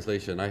avoid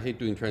translation. I hate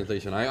doing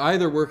translation. I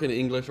either work in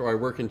English or I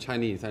work in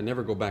Chinese. I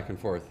never go back and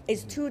forth.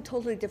 It's two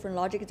totally different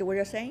logic, is what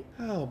you're saying?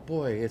 Oh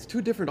boy, it's two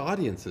different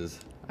audiences.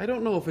 I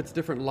don't know if it's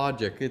different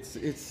logic. It's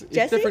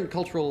different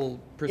cultural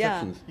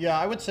perceptions. Yeah,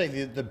 I would say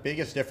the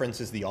biggest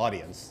difference is the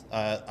audience.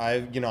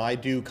 I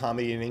do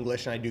comedy in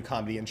English and I do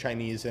comedy in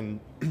Chinese, and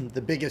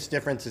the biggest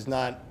difference is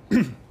not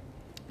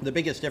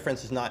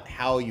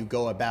how you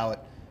go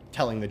about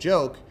telling the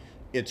joke.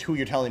 It's who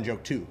you're telling the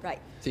joke to. Right.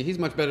 See, he's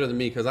much better than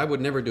me because I would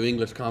never do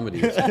English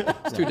comedy.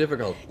 It's too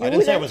difficult. I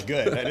didn't say it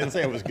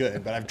was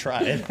good, but I've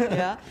tried.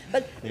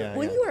 But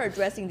when you are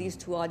addressing these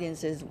two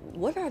audiences,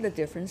 what are the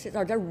differences?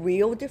 Are there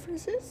real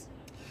differences?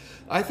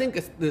 I think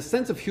the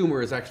sense of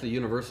humor is actually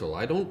universal.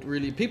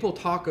 People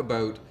talk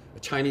about a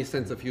Chinese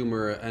sense of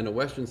humor and a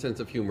Western sense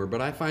of humor, but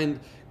I find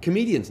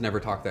comedians never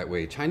talk that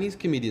way. Chinese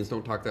comedians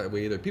don't talk that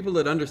way either. People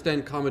that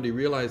understand comedy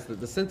realize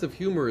that the sense of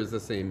humor is the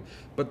same,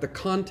 but the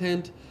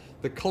content,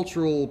 the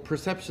cultural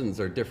perceptions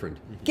are different.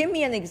 Give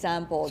me an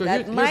example so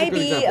that might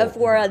be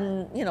for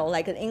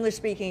like an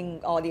English-speaking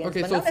audience,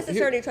 but not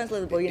necessarily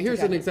translatable into Here's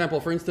Chinese. an example.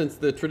 For instance,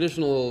 the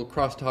traditional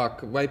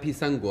crosstalk YP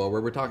Sanguo,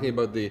 where we're talking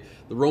about the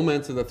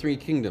romance of the Three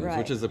Kingdoms,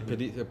 which is a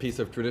piece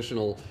of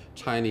traditional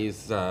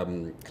Chinese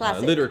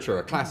literature,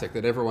 a classic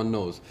that everyone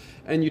knows.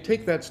 And you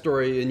take that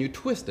story and you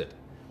twist it,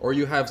 or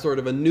you have sort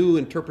of a new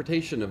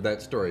interpretation of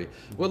that story.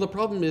 Well, the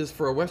problem is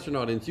for a Western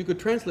audience, you could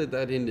translate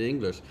that into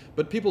English,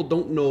 but people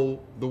don't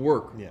know the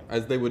work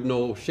as they would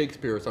know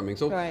Shakespeare or something.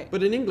 So,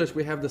 but in English,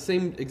 we have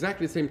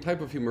exactly the same type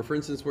of humor. For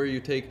instance, where you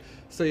take,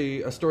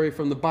 say, a story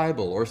from the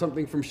Bible or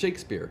something from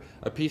Shakespeare,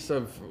 a piece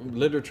of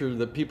literature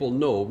that people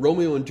know,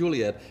 Romeo and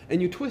Juliet, and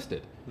you twist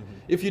it.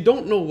 If you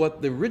don't know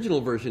what the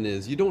original version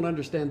is, you don't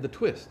understand the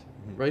twist.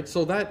 Right,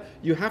 so that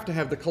you have to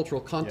have the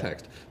cultural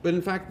context. But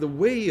in fact, the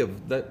way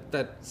of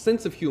that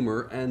sense of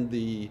humor and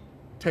the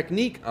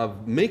technique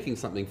of making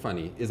something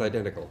funny is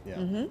identical.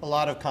 A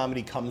lot of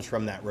comedy comes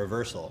from that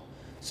reversal.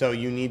 So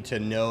you need to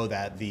know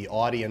that the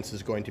audience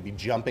is going to be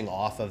jumping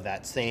off of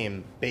that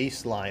same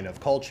baseline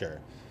of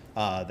culture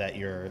that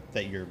you're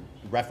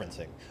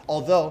referencing.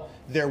 Although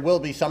there will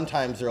be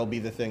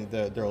the thing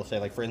that there will say,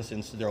 like for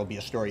instance, there will be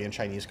a story in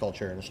Chinese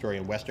culture and a story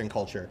in Western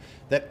culture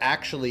that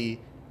actually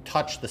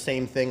touch the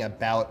same thing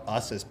about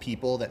us as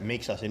people that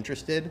makes us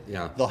interested.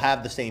 They'll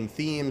have the same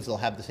themes, they'll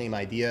have the same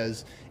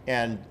ideas,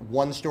 and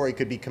one story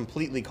could be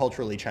completely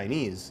culturally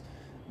Chinese,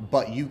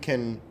 but you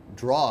can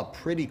draw a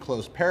pretty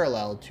close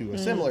parallel to a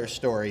similar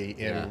story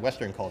in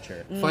Western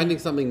culture. Finding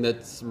something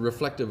that's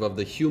reflective of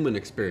the human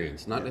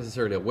experience, not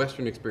necessarily a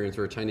Western experience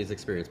or a Chinese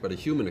experience, but a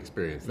human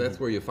experience. That's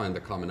where you find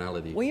the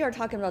commonality. When you are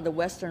talking about the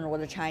Western or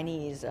the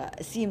Chinese,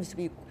 it seems to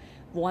be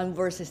one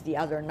versus the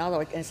other,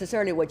 not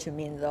necessarily what you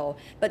mean though.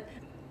 But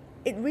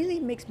it really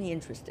makes me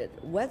interested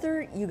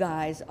whether you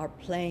guys are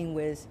playing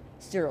with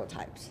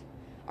stereotypes.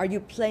 Are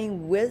you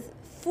playing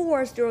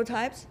for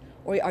stereotypes,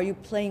 or are you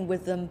playing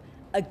with them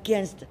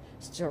against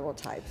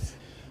stereotypes?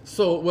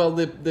 So, well,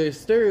 the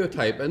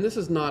stereotype, and this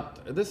is not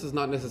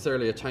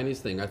necessarily a Chinese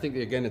thing. I think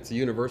again it's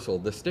universal.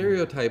 The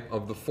stereotype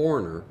of the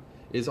foreigner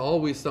is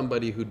always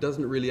somebody who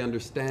doesn't really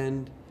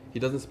understand. He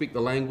doesn't speak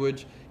the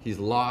language. He's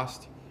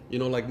lost. You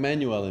know, like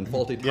Manuel in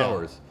Faulty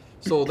Towers.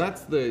 So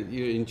that's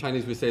in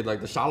Chinese we say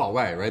like the 傻老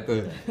外, right?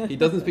 He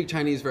doesn't speak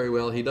Chinese very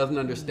well, he doesn't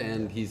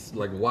understand, he's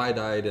like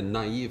wide-eyed and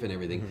naive and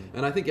everything.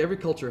 And I think every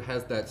culture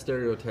has that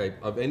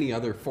stereotype of any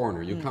other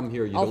foreigner. You come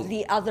here, you don't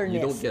the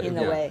otherness get in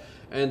a way.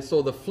 And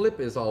so the flip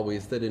is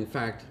always that in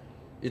fact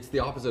It's the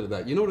opposite of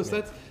that. You notice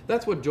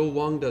that's what Joe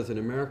Wong does in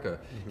America.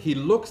 He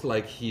looks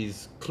like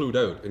he's clued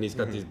out, and he's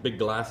got these big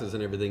glasses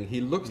and everything.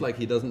 He looks like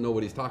he doesn't know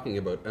what he's talking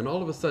about, and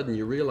all of a sudden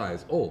you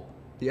realize, oh,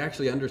 he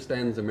actually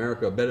understands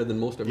America better than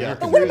most Americans.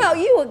 But what about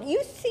you?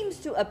 You seem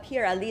to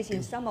appear, at least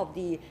in some of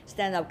the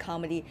stand-up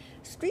comedy,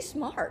 street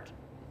smart.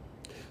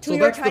 To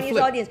your Chinese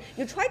audience,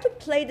 you try to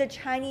play the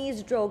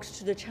Chinese jokes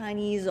to the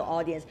Chinese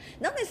audience,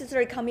 not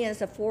necessarily coming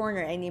as a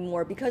foreigner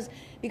anymore, because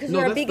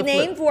you're a big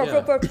name for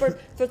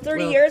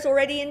 30 years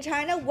already in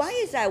China. Why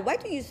is that? Why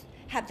do you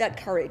have that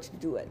courage to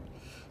do it?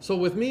 So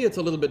with me, it's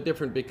a little bit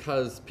different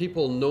because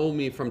people know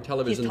me from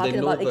television. He's talking they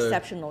know about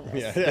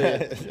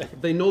exceptionalness.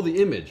 They know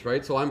the image,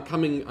 right? So I'm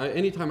coming.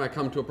 Anytime I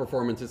come to a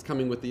performance, it's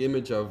coming with the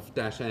image of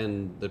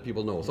Dashan that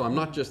people know. So I'm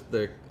not just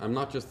the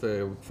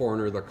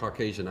foreigner, the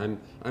Caucasian.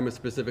 I'm a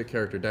specific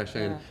character,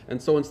 Dashan.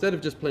 And so instead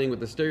of just playing with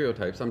the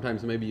stereotype,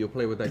 sometimes maybe you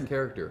play with that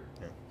character.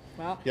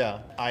 Wow. Yeah,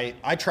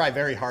 I try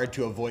very hard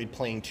to avoid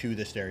playing to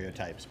the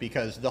stereotypes,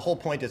 because the whole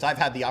point is I've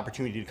had the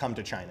opportunity to come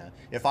to China.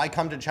 If I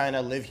come to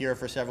China, live here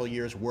for several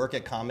years, work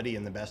at comedy,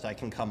 and the best I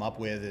can come up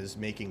with is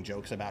making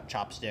jokes about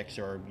chopsticks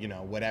or, you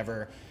know,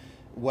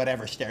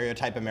 whatever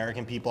stereotype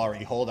American people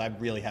already hold, I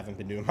really haven't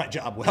been doing my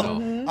job well.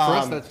 For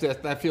us,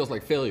 that feels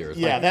like failure.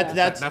 Yeah, like,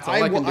 that's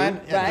all I can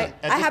do. Right.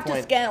 I have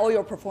to scan all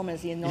your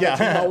performance in order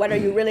to know whether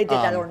you really did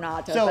that or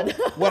not. So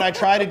what I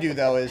try to do,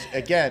 though, is,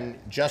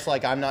 again, just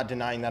like I'm not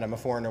denying that I'm a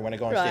foreigner when I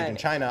go on stage in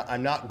China,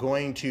 I'm not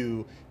going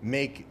to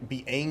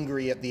be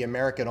angry at the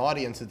American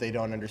audience that they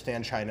don't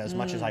understand China as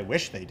much as I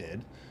wish they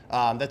did.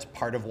 That's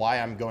part of why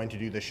I'm going to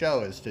do the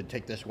show, is to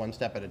take this one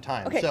step at a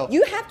time. Okay, so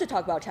you have to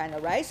talk about China,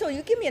 right? So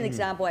you give me an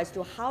example as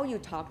to how you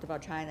talked about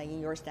China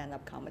in your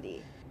stand-up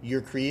comedy.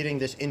 You're creating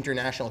this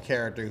international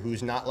character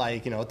who's not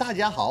like, you know, 大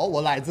家好，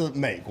我来自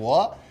美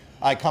国.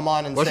 I come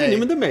on and say, 我是你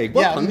们的美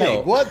国朋友.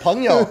 美国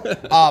朋友.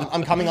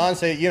 I'm coming on and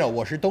say, you know,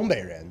 我是东北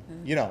人.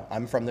 You know,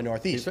 I'm from the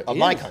northeast of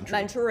my country.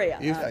 Manchuria.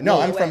 No,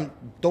 I'm from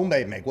东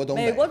北, 美国东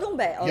北. 美国东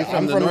北. You're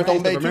from the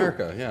northeast of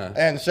America, yeah.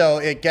 And so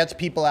it gets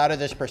people out of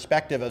this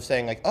perspective of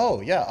saying like,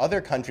 oh yeah,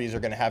 other countries are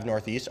going to have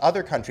northeast,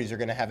 other countries are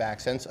going to have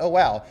accents. Oh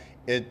wow.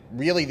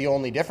 Really the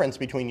only difference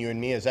between you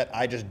and me is that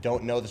I just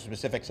don't know the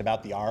specifics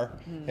about the R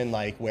and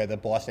like where the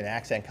Boston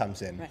accent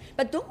comes in. Right.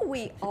 But don't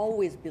we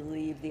always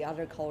believe the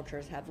other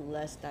cultures have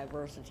less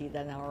diversity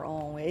than our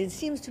own? It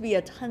seems to be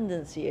a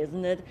tendency,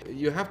 isn't it?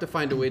 You have to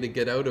find a way to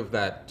get out of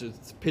that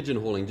just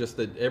pigeonholing, just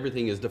that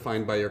everything is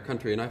defined by your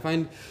country. And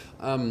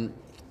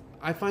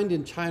I find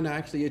in China,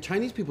 actually,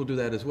 Chinese people do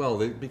that as well,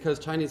 because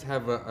Chinese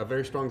have a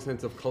very strong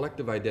sense of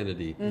collective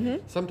identity.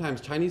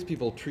 Sometimes Chinese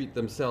people treat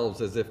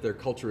themselves as if their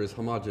culture is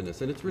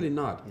homogenous, and it's really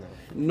not. No.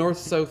 North,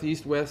 south,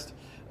 east, west,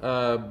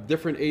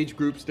 different age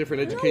groups,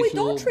 different educational backgrounds.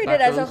 No, we don't treat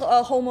it as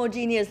a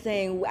homogeneous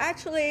thing.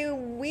 Actually,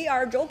 we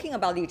are joking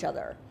about each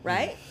other,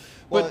 right?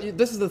 But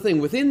this is the thing,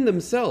 within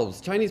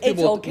themselves, Chinese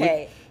people... It's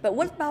okay. But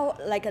what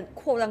about like a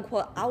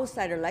quote-unquote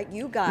outsider like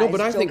you guys? No,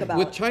 but I think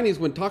with Chinese,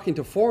 when talking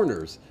to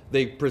foreigners,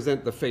 they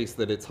present the face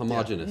that it's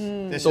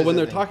homogenous. So when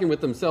they're talking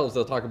with themselves,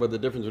 they'll talk about the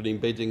difference between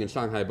Beijing and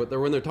Shanghai. But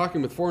when they're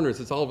talking with foreigners,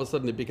 it's all of a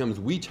sudden it becomes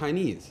we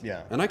Chinese.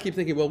 Yeah. And I keep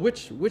thinking, well,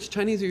 which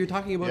Chinese are you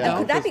talking about now?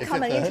 Could that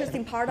become an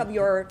interesting part of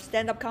your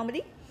stand-up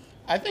comedy?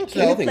 I think so.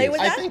 Can you play with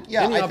that?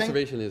 I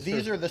think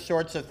these are the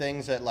sorts of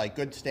things that, like,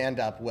 good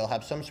stand-up will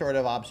have some sort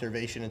of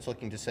observation it's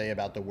looking to say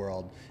about the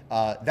world.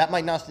 That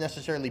might not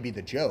necessarily be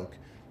the joke,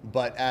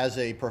 but as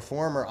a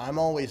performer, I'm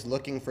always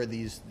looking for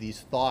these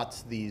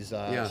thoughts, these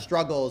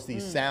struggles,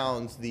 these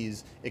sounds,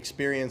 these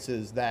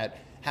experiences that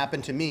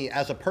happen to me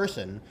as a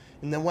person.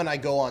 And then when I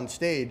go on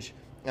stage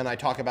and I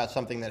talk about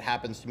something that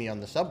happens to me on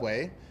the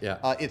subway,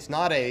 it's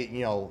not a,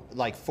 you know,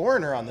 like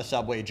foreigner on the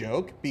subway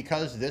joke,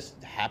 because this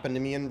happened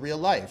to me in real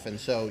life. And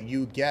so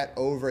you get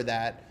over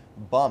that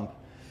bump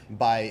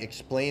by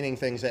explaining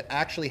things that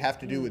actually have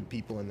to do with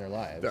people in their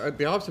lives.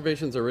 The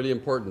observations are really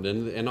important,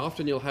 and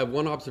often you'll have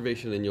one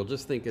observation and you'll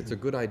just think it's a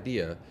good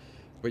idea,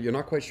 but you're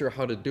not quite sure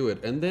how to do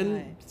it. And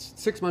then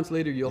 6 months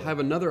later, you'll have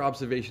another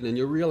observation and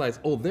you'll realize,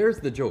 oh, there's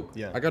the joke.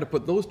 I got to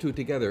put those two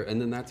together, and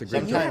then that's a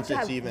great joke. You have to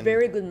have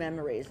very good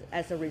memories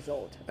as a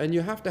result. And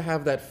you have to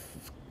have that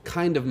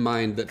kind of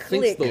mind that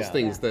thinks those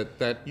things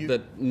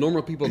that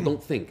normal people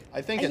don't think. I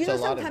think it's a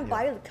lot of...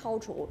 sometimes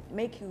bicultural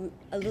make you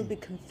a little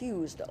bit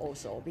confused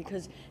also,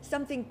 because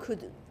something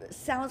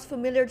sounds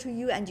familiar to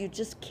you and you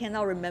just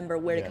cannot remember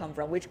where it comes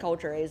from, which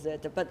culture is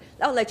it. But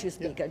I'll let you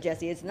speak,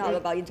 Jesse. It's not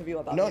about interview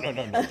about No.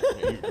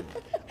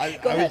 I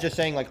was just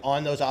saying, like,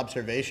 on those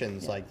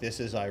observations, like, this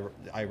is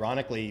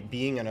ironically,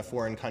 being in a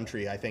foreign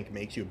country, I think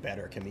makes you a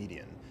better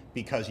comedian,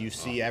 because you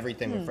see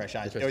everything with fresh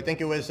eyes. I think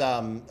it was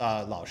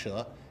Lao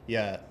She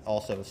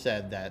also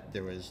said that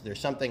there's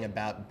something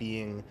about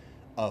being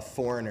a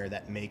foreigner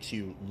that makes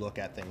you look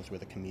at things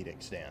with a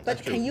comedic stance.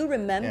 But can you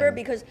remember,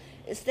 because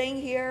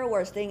staying here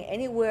or staying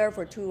anywhere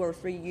for 2 or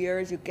 3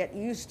 years, you get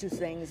used to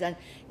things and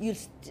you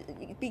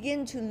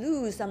begin to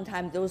lose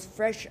sometimes those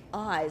fresh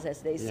eyes,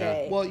 as they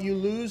say. Well, you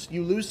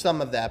lose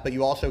some of that, but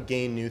you also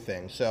gain new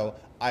things. So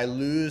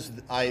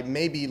I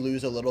maybe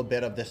lose a little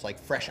bit of this like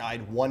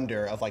fresh-eyed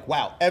wonder of like,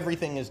 wow,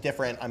 everything is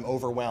different, I'm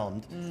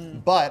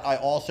overwhelmed. But I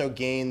also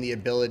gain the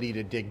ability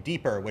to dig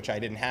deeper, which I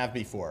didn't have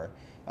before.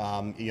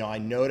 You know, I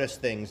notice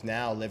things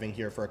now living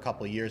here for a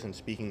couple of years and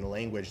speaking the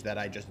language that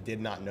I just did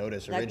not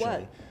notice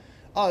originally.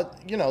 Like what?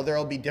 You know,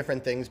 there'll be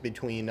different things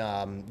between,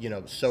 you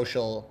know,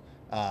 social,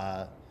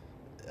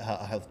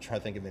 I'll try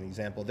to think of an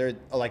example. There,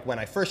 like when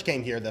I first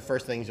came here, the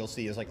first things you'll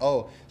see is like,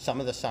 oh,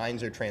 some of the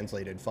signs are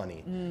translated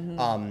funny.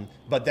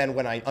 But then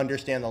when I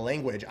understand the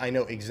language, I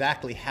know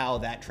exactly how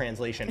that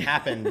translation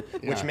happened,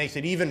 which makes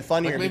it even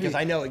funnier because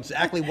I know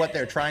exactly what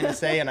they're trying to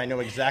say and I know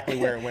exactly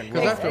where it went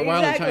wrong. Because after a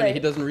while in China, he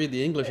doesn't read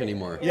the English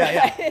anymore.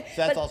 Yeah. So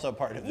that's also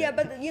part of it. Yeah,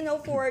 but you know,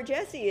 for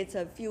Jesse, it's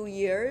a few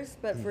years,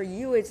 but for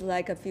you, it's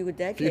like a few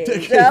decades.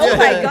 Oh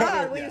my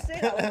God, when you say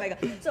that, oh my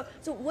God.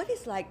 So what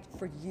is like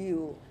for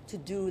you to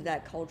do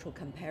that cultural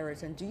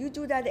comparison? Do you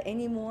do that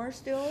anymore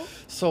still?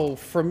 So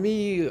for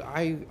me,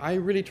 I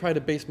really try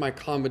to base my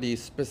comedy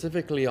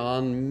specifically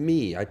on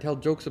me. I tell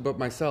jokes about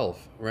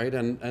myself, right?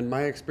 And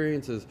my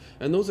experiences.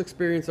 And those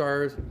experiences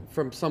are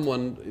from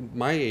someone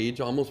my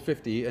age, almost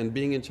 50, and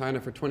being in China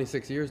for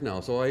 26 years now.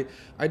 So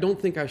I don't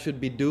think I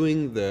should be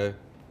doing the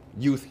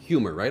youth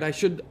humor, right? I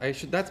should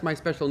that's my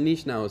special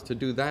niche now, is to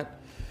do that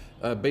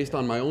based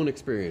on my own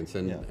experience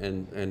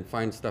and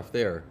find stuff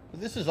there.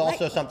 This is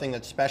also something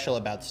that's special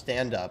about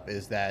stand-up,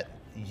 is that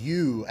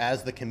you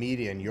as the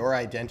comedian, your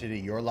identity,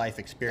 your life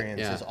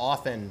experience is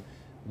often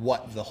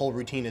what the whole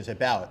routine is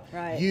about.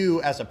 Right.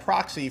 You as a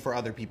proxy for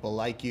other people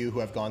like you who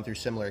have gone through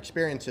similar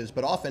experiences,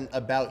 but often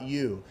about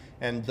you.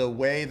 And the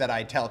way that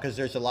I tell, because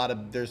there's a lot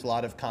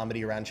of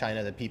comedy around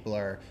China that people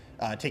are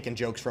taking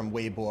jokes from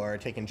Weibo or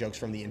taking jokes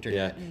from the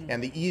internet.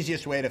 And the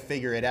easiest way to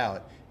figure it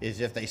out is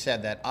if they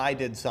said that I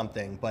did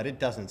something, but it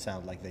doesn't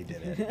sound like they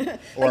did it.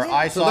 Or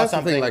I saw that's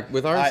something. The thing, like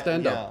with our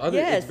stand-up,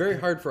 Yes. it's very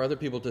hard for other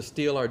people to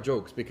steal our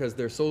jokes because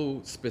they're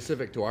so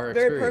specific to our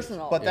Very experience.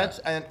 personal. But that's,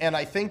 and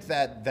I think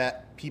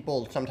that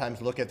people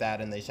sometimes look at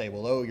that and they say,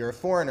 well, oh, you're a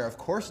foreigner, of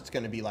course it's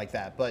going to be like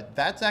that. But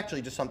that's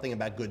actually just something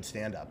about good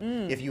stand-up.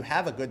 If you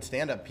have a good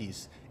stand-up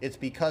piece, it's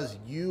because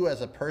you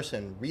as a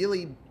person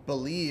really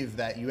believe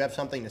that you have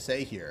something to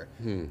say here.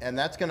 And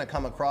that's going to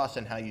come across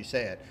in how you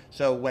say it.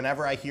 So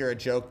whenever I hear a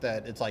joke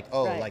that it's like,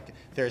 oh, like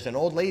there's an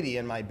old lady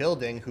in my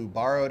building who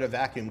borrowed a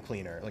vacuum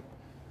cleaner, like,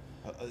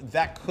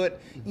 that could,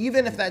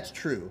 even if that's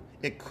true,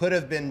 it could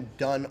have been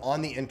done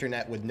on the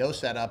internet with no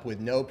setup,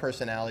 with no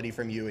personality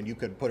from you, and you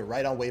could put it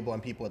right on Weibo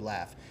and people would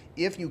laugh.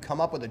 If you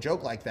come up with a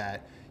joke like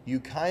that, you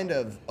kind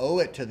of owe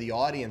it to the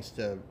audience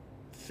to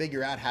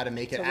figure out how to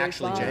make it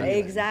actually genuine.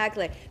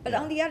 Exactly. But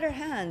on the other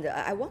hand,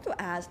 I want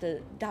to ask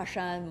the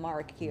Dashan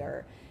Mark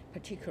here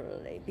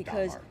particularly,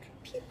 because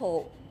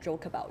people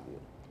joke about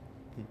you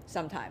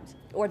sometimes,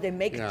 or they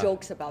make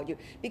jokes about you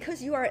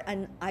because you are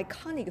an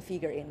iconic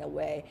figure in a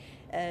way.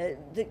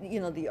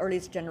 The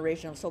earliest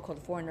generation of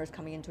so-called foreigners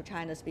coming into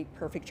China speak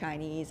perfect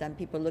Chinese, and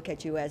people look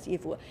at you as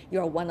if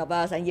you're one of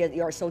us, and yet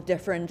you're so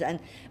different. And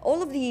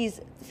all of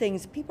these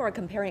things, people are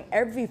comparing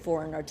every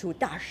foreigner to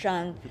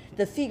Dashan,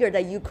 the figure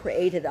that you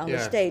created on the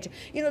stage.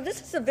 You know, this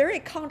is a very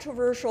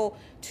controversial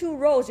two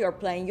roles you're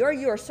playing. You're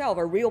yourself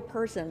a real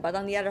person, but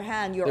on the other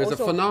hand, you're There's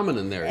also a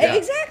phenomenon there.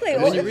 Exactly.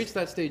 And when you reach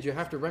that stage, you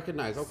have to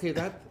recognize, okay,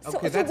 that's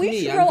which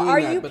me. role I'm doing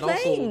are that, you but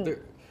playing? also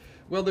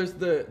well,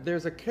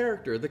 there's a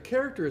character. The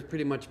character is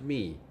pretty much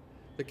me.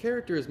 The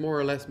character is more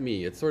or less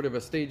me. It's sort of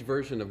a stage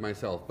version of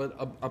myself. But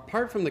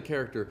apart from the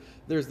character,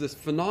 there's this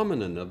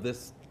phenomenon of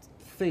this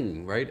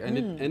thing, right? And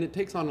it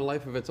takes on a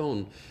life of its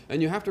own.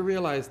 And you have to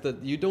realize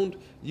that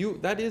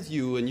that is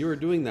you, and you're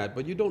doing that,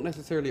 but you don't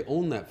necessarily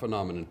own that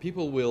phenomenon.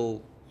 People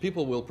will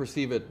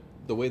perceive it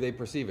the way they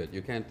perceive it.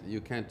 You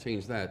can't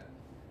change that.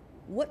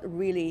 What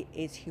really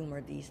is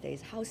humor these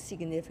days? How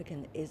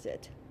significant is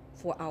it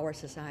for our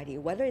society,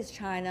 whether it's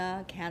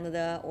China,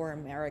 Canada, or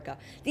America?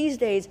 These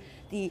days,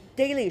 the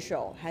Daily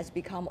Show has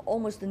become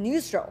almost a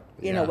news show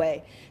in a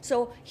way.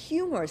 So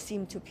humor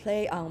seems to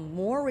play on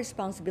more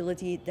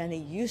responsibility than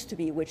it used to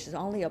be, which is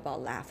only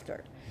about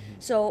laughter.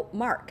 So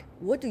Mark,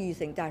 what do you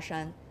think,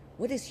 Dashan?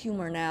 What is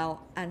humor now,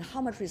 and how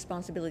much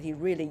responsibility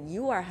really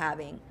you are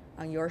having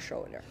on your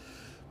shoulder?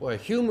 Well,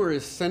 humor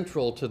is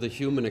central to the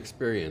human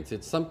experience.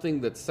 It's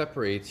something that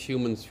separates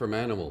humans from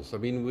animals. I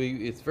mean,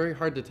 it's very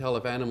hard to tell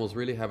if animals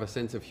really have a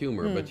sense of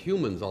humor, but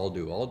humans all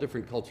do, all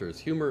different cultures.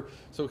 Humor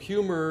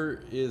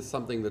is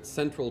something that's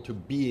central to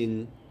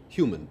being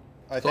human.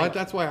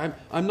 That's why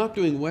I'm not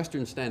doing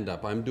Western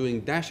stand-up. I'm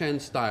doing Dashan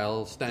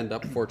style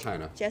stand-up for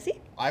China. Jesse?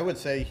 I would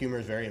say humor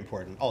is very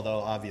important,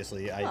 although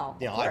obviously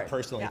I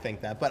personally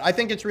think that. But I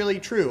think it's really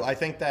true. I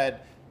think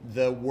that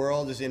the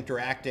world is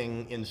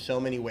interacting in so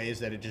many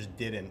ways that it just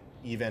didn't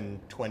even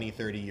 20,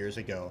 30 years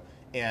ago.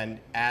 And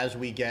as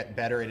we get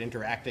better at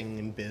interacting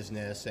in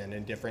business and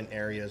in different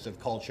areas of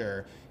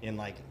culture,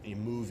 in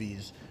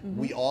movies,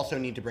 we also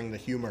need to bring the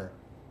humor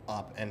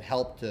up and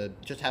help to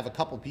just have a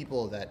couple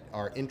people that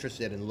are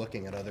interested in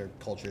looking at other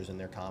cultures and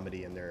their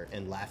comedy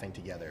and laughing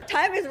together.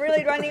 Time is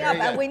really running up,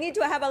 and we need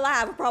to have a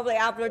laugh probably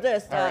after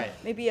this.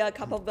 Maybe a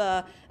cup of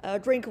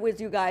drink with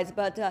you guys.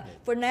 But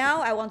for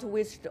now, I want to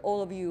wish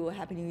all of you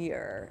Happy New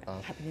Year.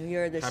 Happy New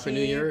Year,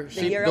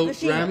 the year of the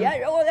sheep,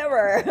 yeah,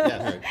 whatever.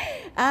 Yeah,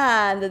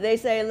 and they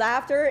say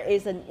laughter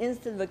is an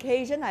instant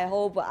vacation. I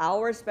hope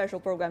our special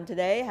program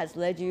today has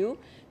led you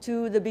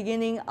to the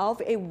beginning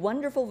of a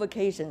wonderful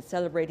vacation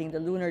celebrating the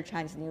Lunar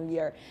Chinese New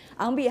Year.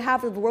 On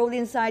behalf of the World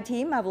Inside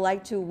team, I would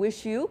like to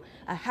wish you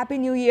a Happy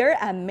New Year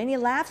and many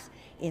laughs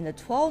in the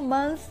 12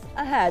 months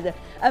ahead.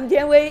 I'm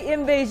Tian Wei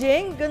in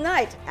Beijing. Good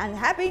night and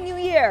Happy New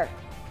Year.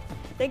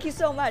 Thank you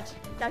so much.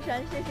 大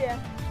山，谢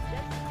谢。